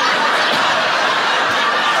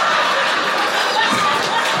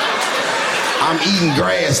 I'm eating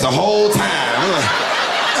grass the whole time. I'm like,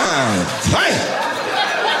 damn.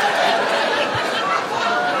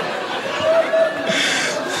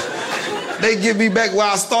 They get me back where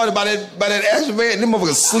I started by that action van, and them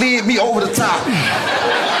motherfuckers slid me over the top.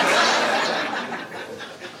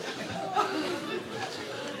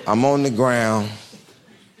 I'm on the ground,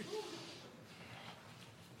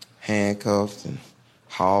 handcuffed and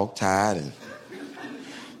hog-tied, and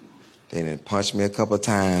they done punched me a couple of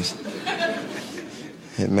times.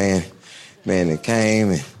 And man, it came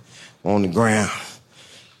and on the ground.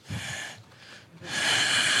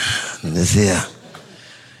 And this here,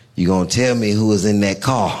 you gonna tell me who was in that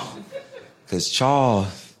car? Cause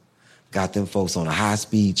Charles got them folks on a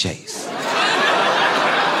high-speed chase.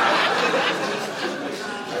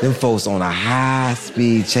 Them folks on a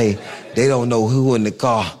high-speed chase. They don't know who in the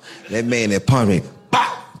car. That man that punched me,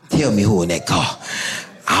 bah! Tell me who in that car.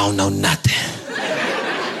 I don't know nothing.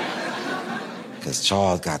 Cause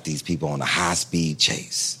Charles got these people on a high-speed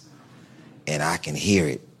chase. And I can hear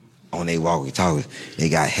it on their walkie-talkies. They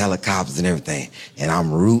got helicopters and everything. And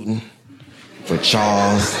I'm rooting for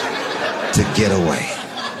Charles to get away.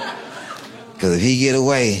 Cause if he get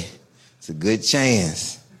away, it's a good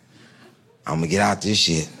chance I'm gonna get out this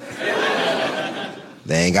shit.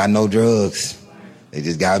 They ain't got no drugs. They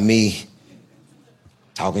just got me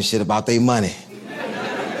talking shit about their money.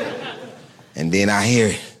 And then I hear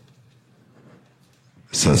it.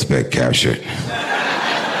 Suspect captured.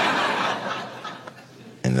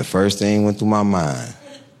 And the first thing went through my mind,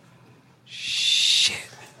 shit.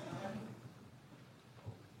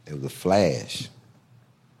 It was a flash.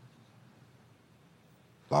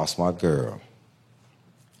 Lost my girl.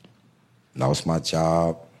 Lost my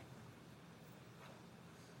job.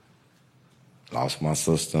 Lost my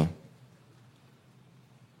sister.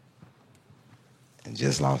 And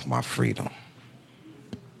just lost my freedom.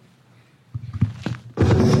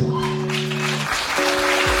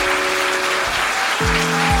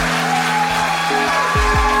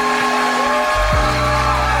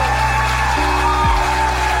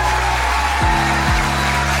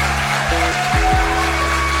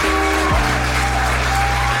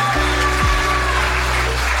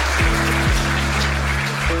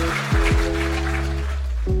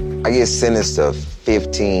 I get sentenced to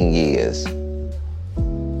 15 years.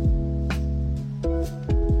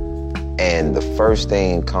 And the first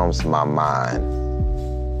thing comes to my mind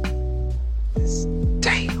is,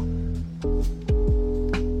 damn.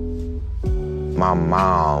 My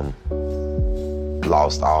mom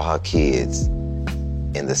lost all her kids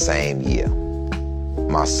in the same year.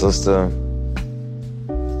 My sister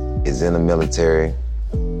is in the military.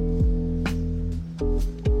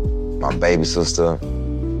 My baby sister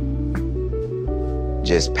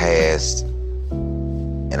just passed,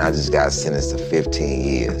 and I just got sentenced to 15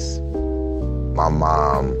 years. My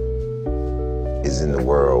mom is in the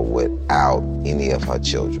world without any of her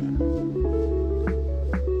children.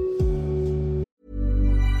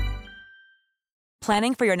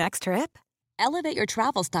 Planning for your next trip? Elevate your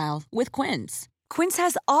travel style with Quince. Quince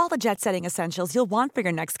has all the jet-setting essentials you'll want for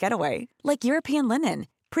your next getaway, like European linen,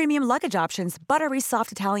 premium luggage options, buttery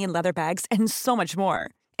soft Italian leather bags, and so much more.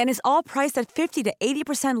 And is all priced at 50 to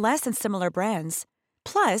 80% less than similar brands.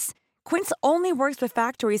 Plus, Quince only works with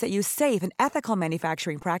factories that use safe and ethical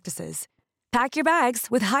manufacturing practices. Pack your bags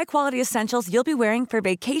with high-quality essentials you'll be wearing for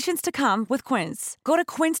vacations to come with Quince. Go to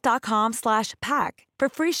quince.com/pack for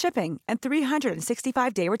free shipping and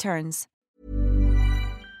 365-day returns.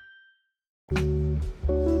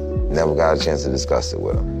 Never got a chance to discuss it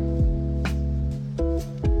with him.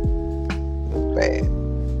 It was bad.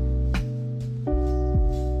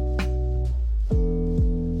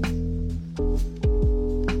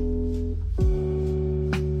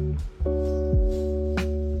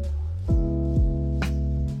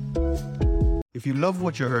 If you love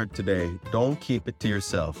what you heard today, don't keep it to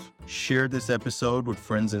yourself. Share this episode with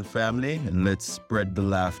friends and family, and let's spread the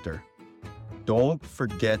laughter. Don't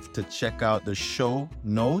forget to check out the show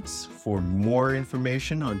notes for more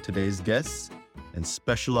information on today's guests and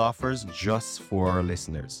special offers just for our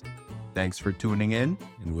listeners. Thanks for tuning in,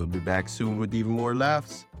 and we'll be back soon with even more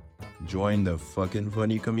laughs. Join the fucking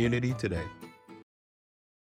funny community today.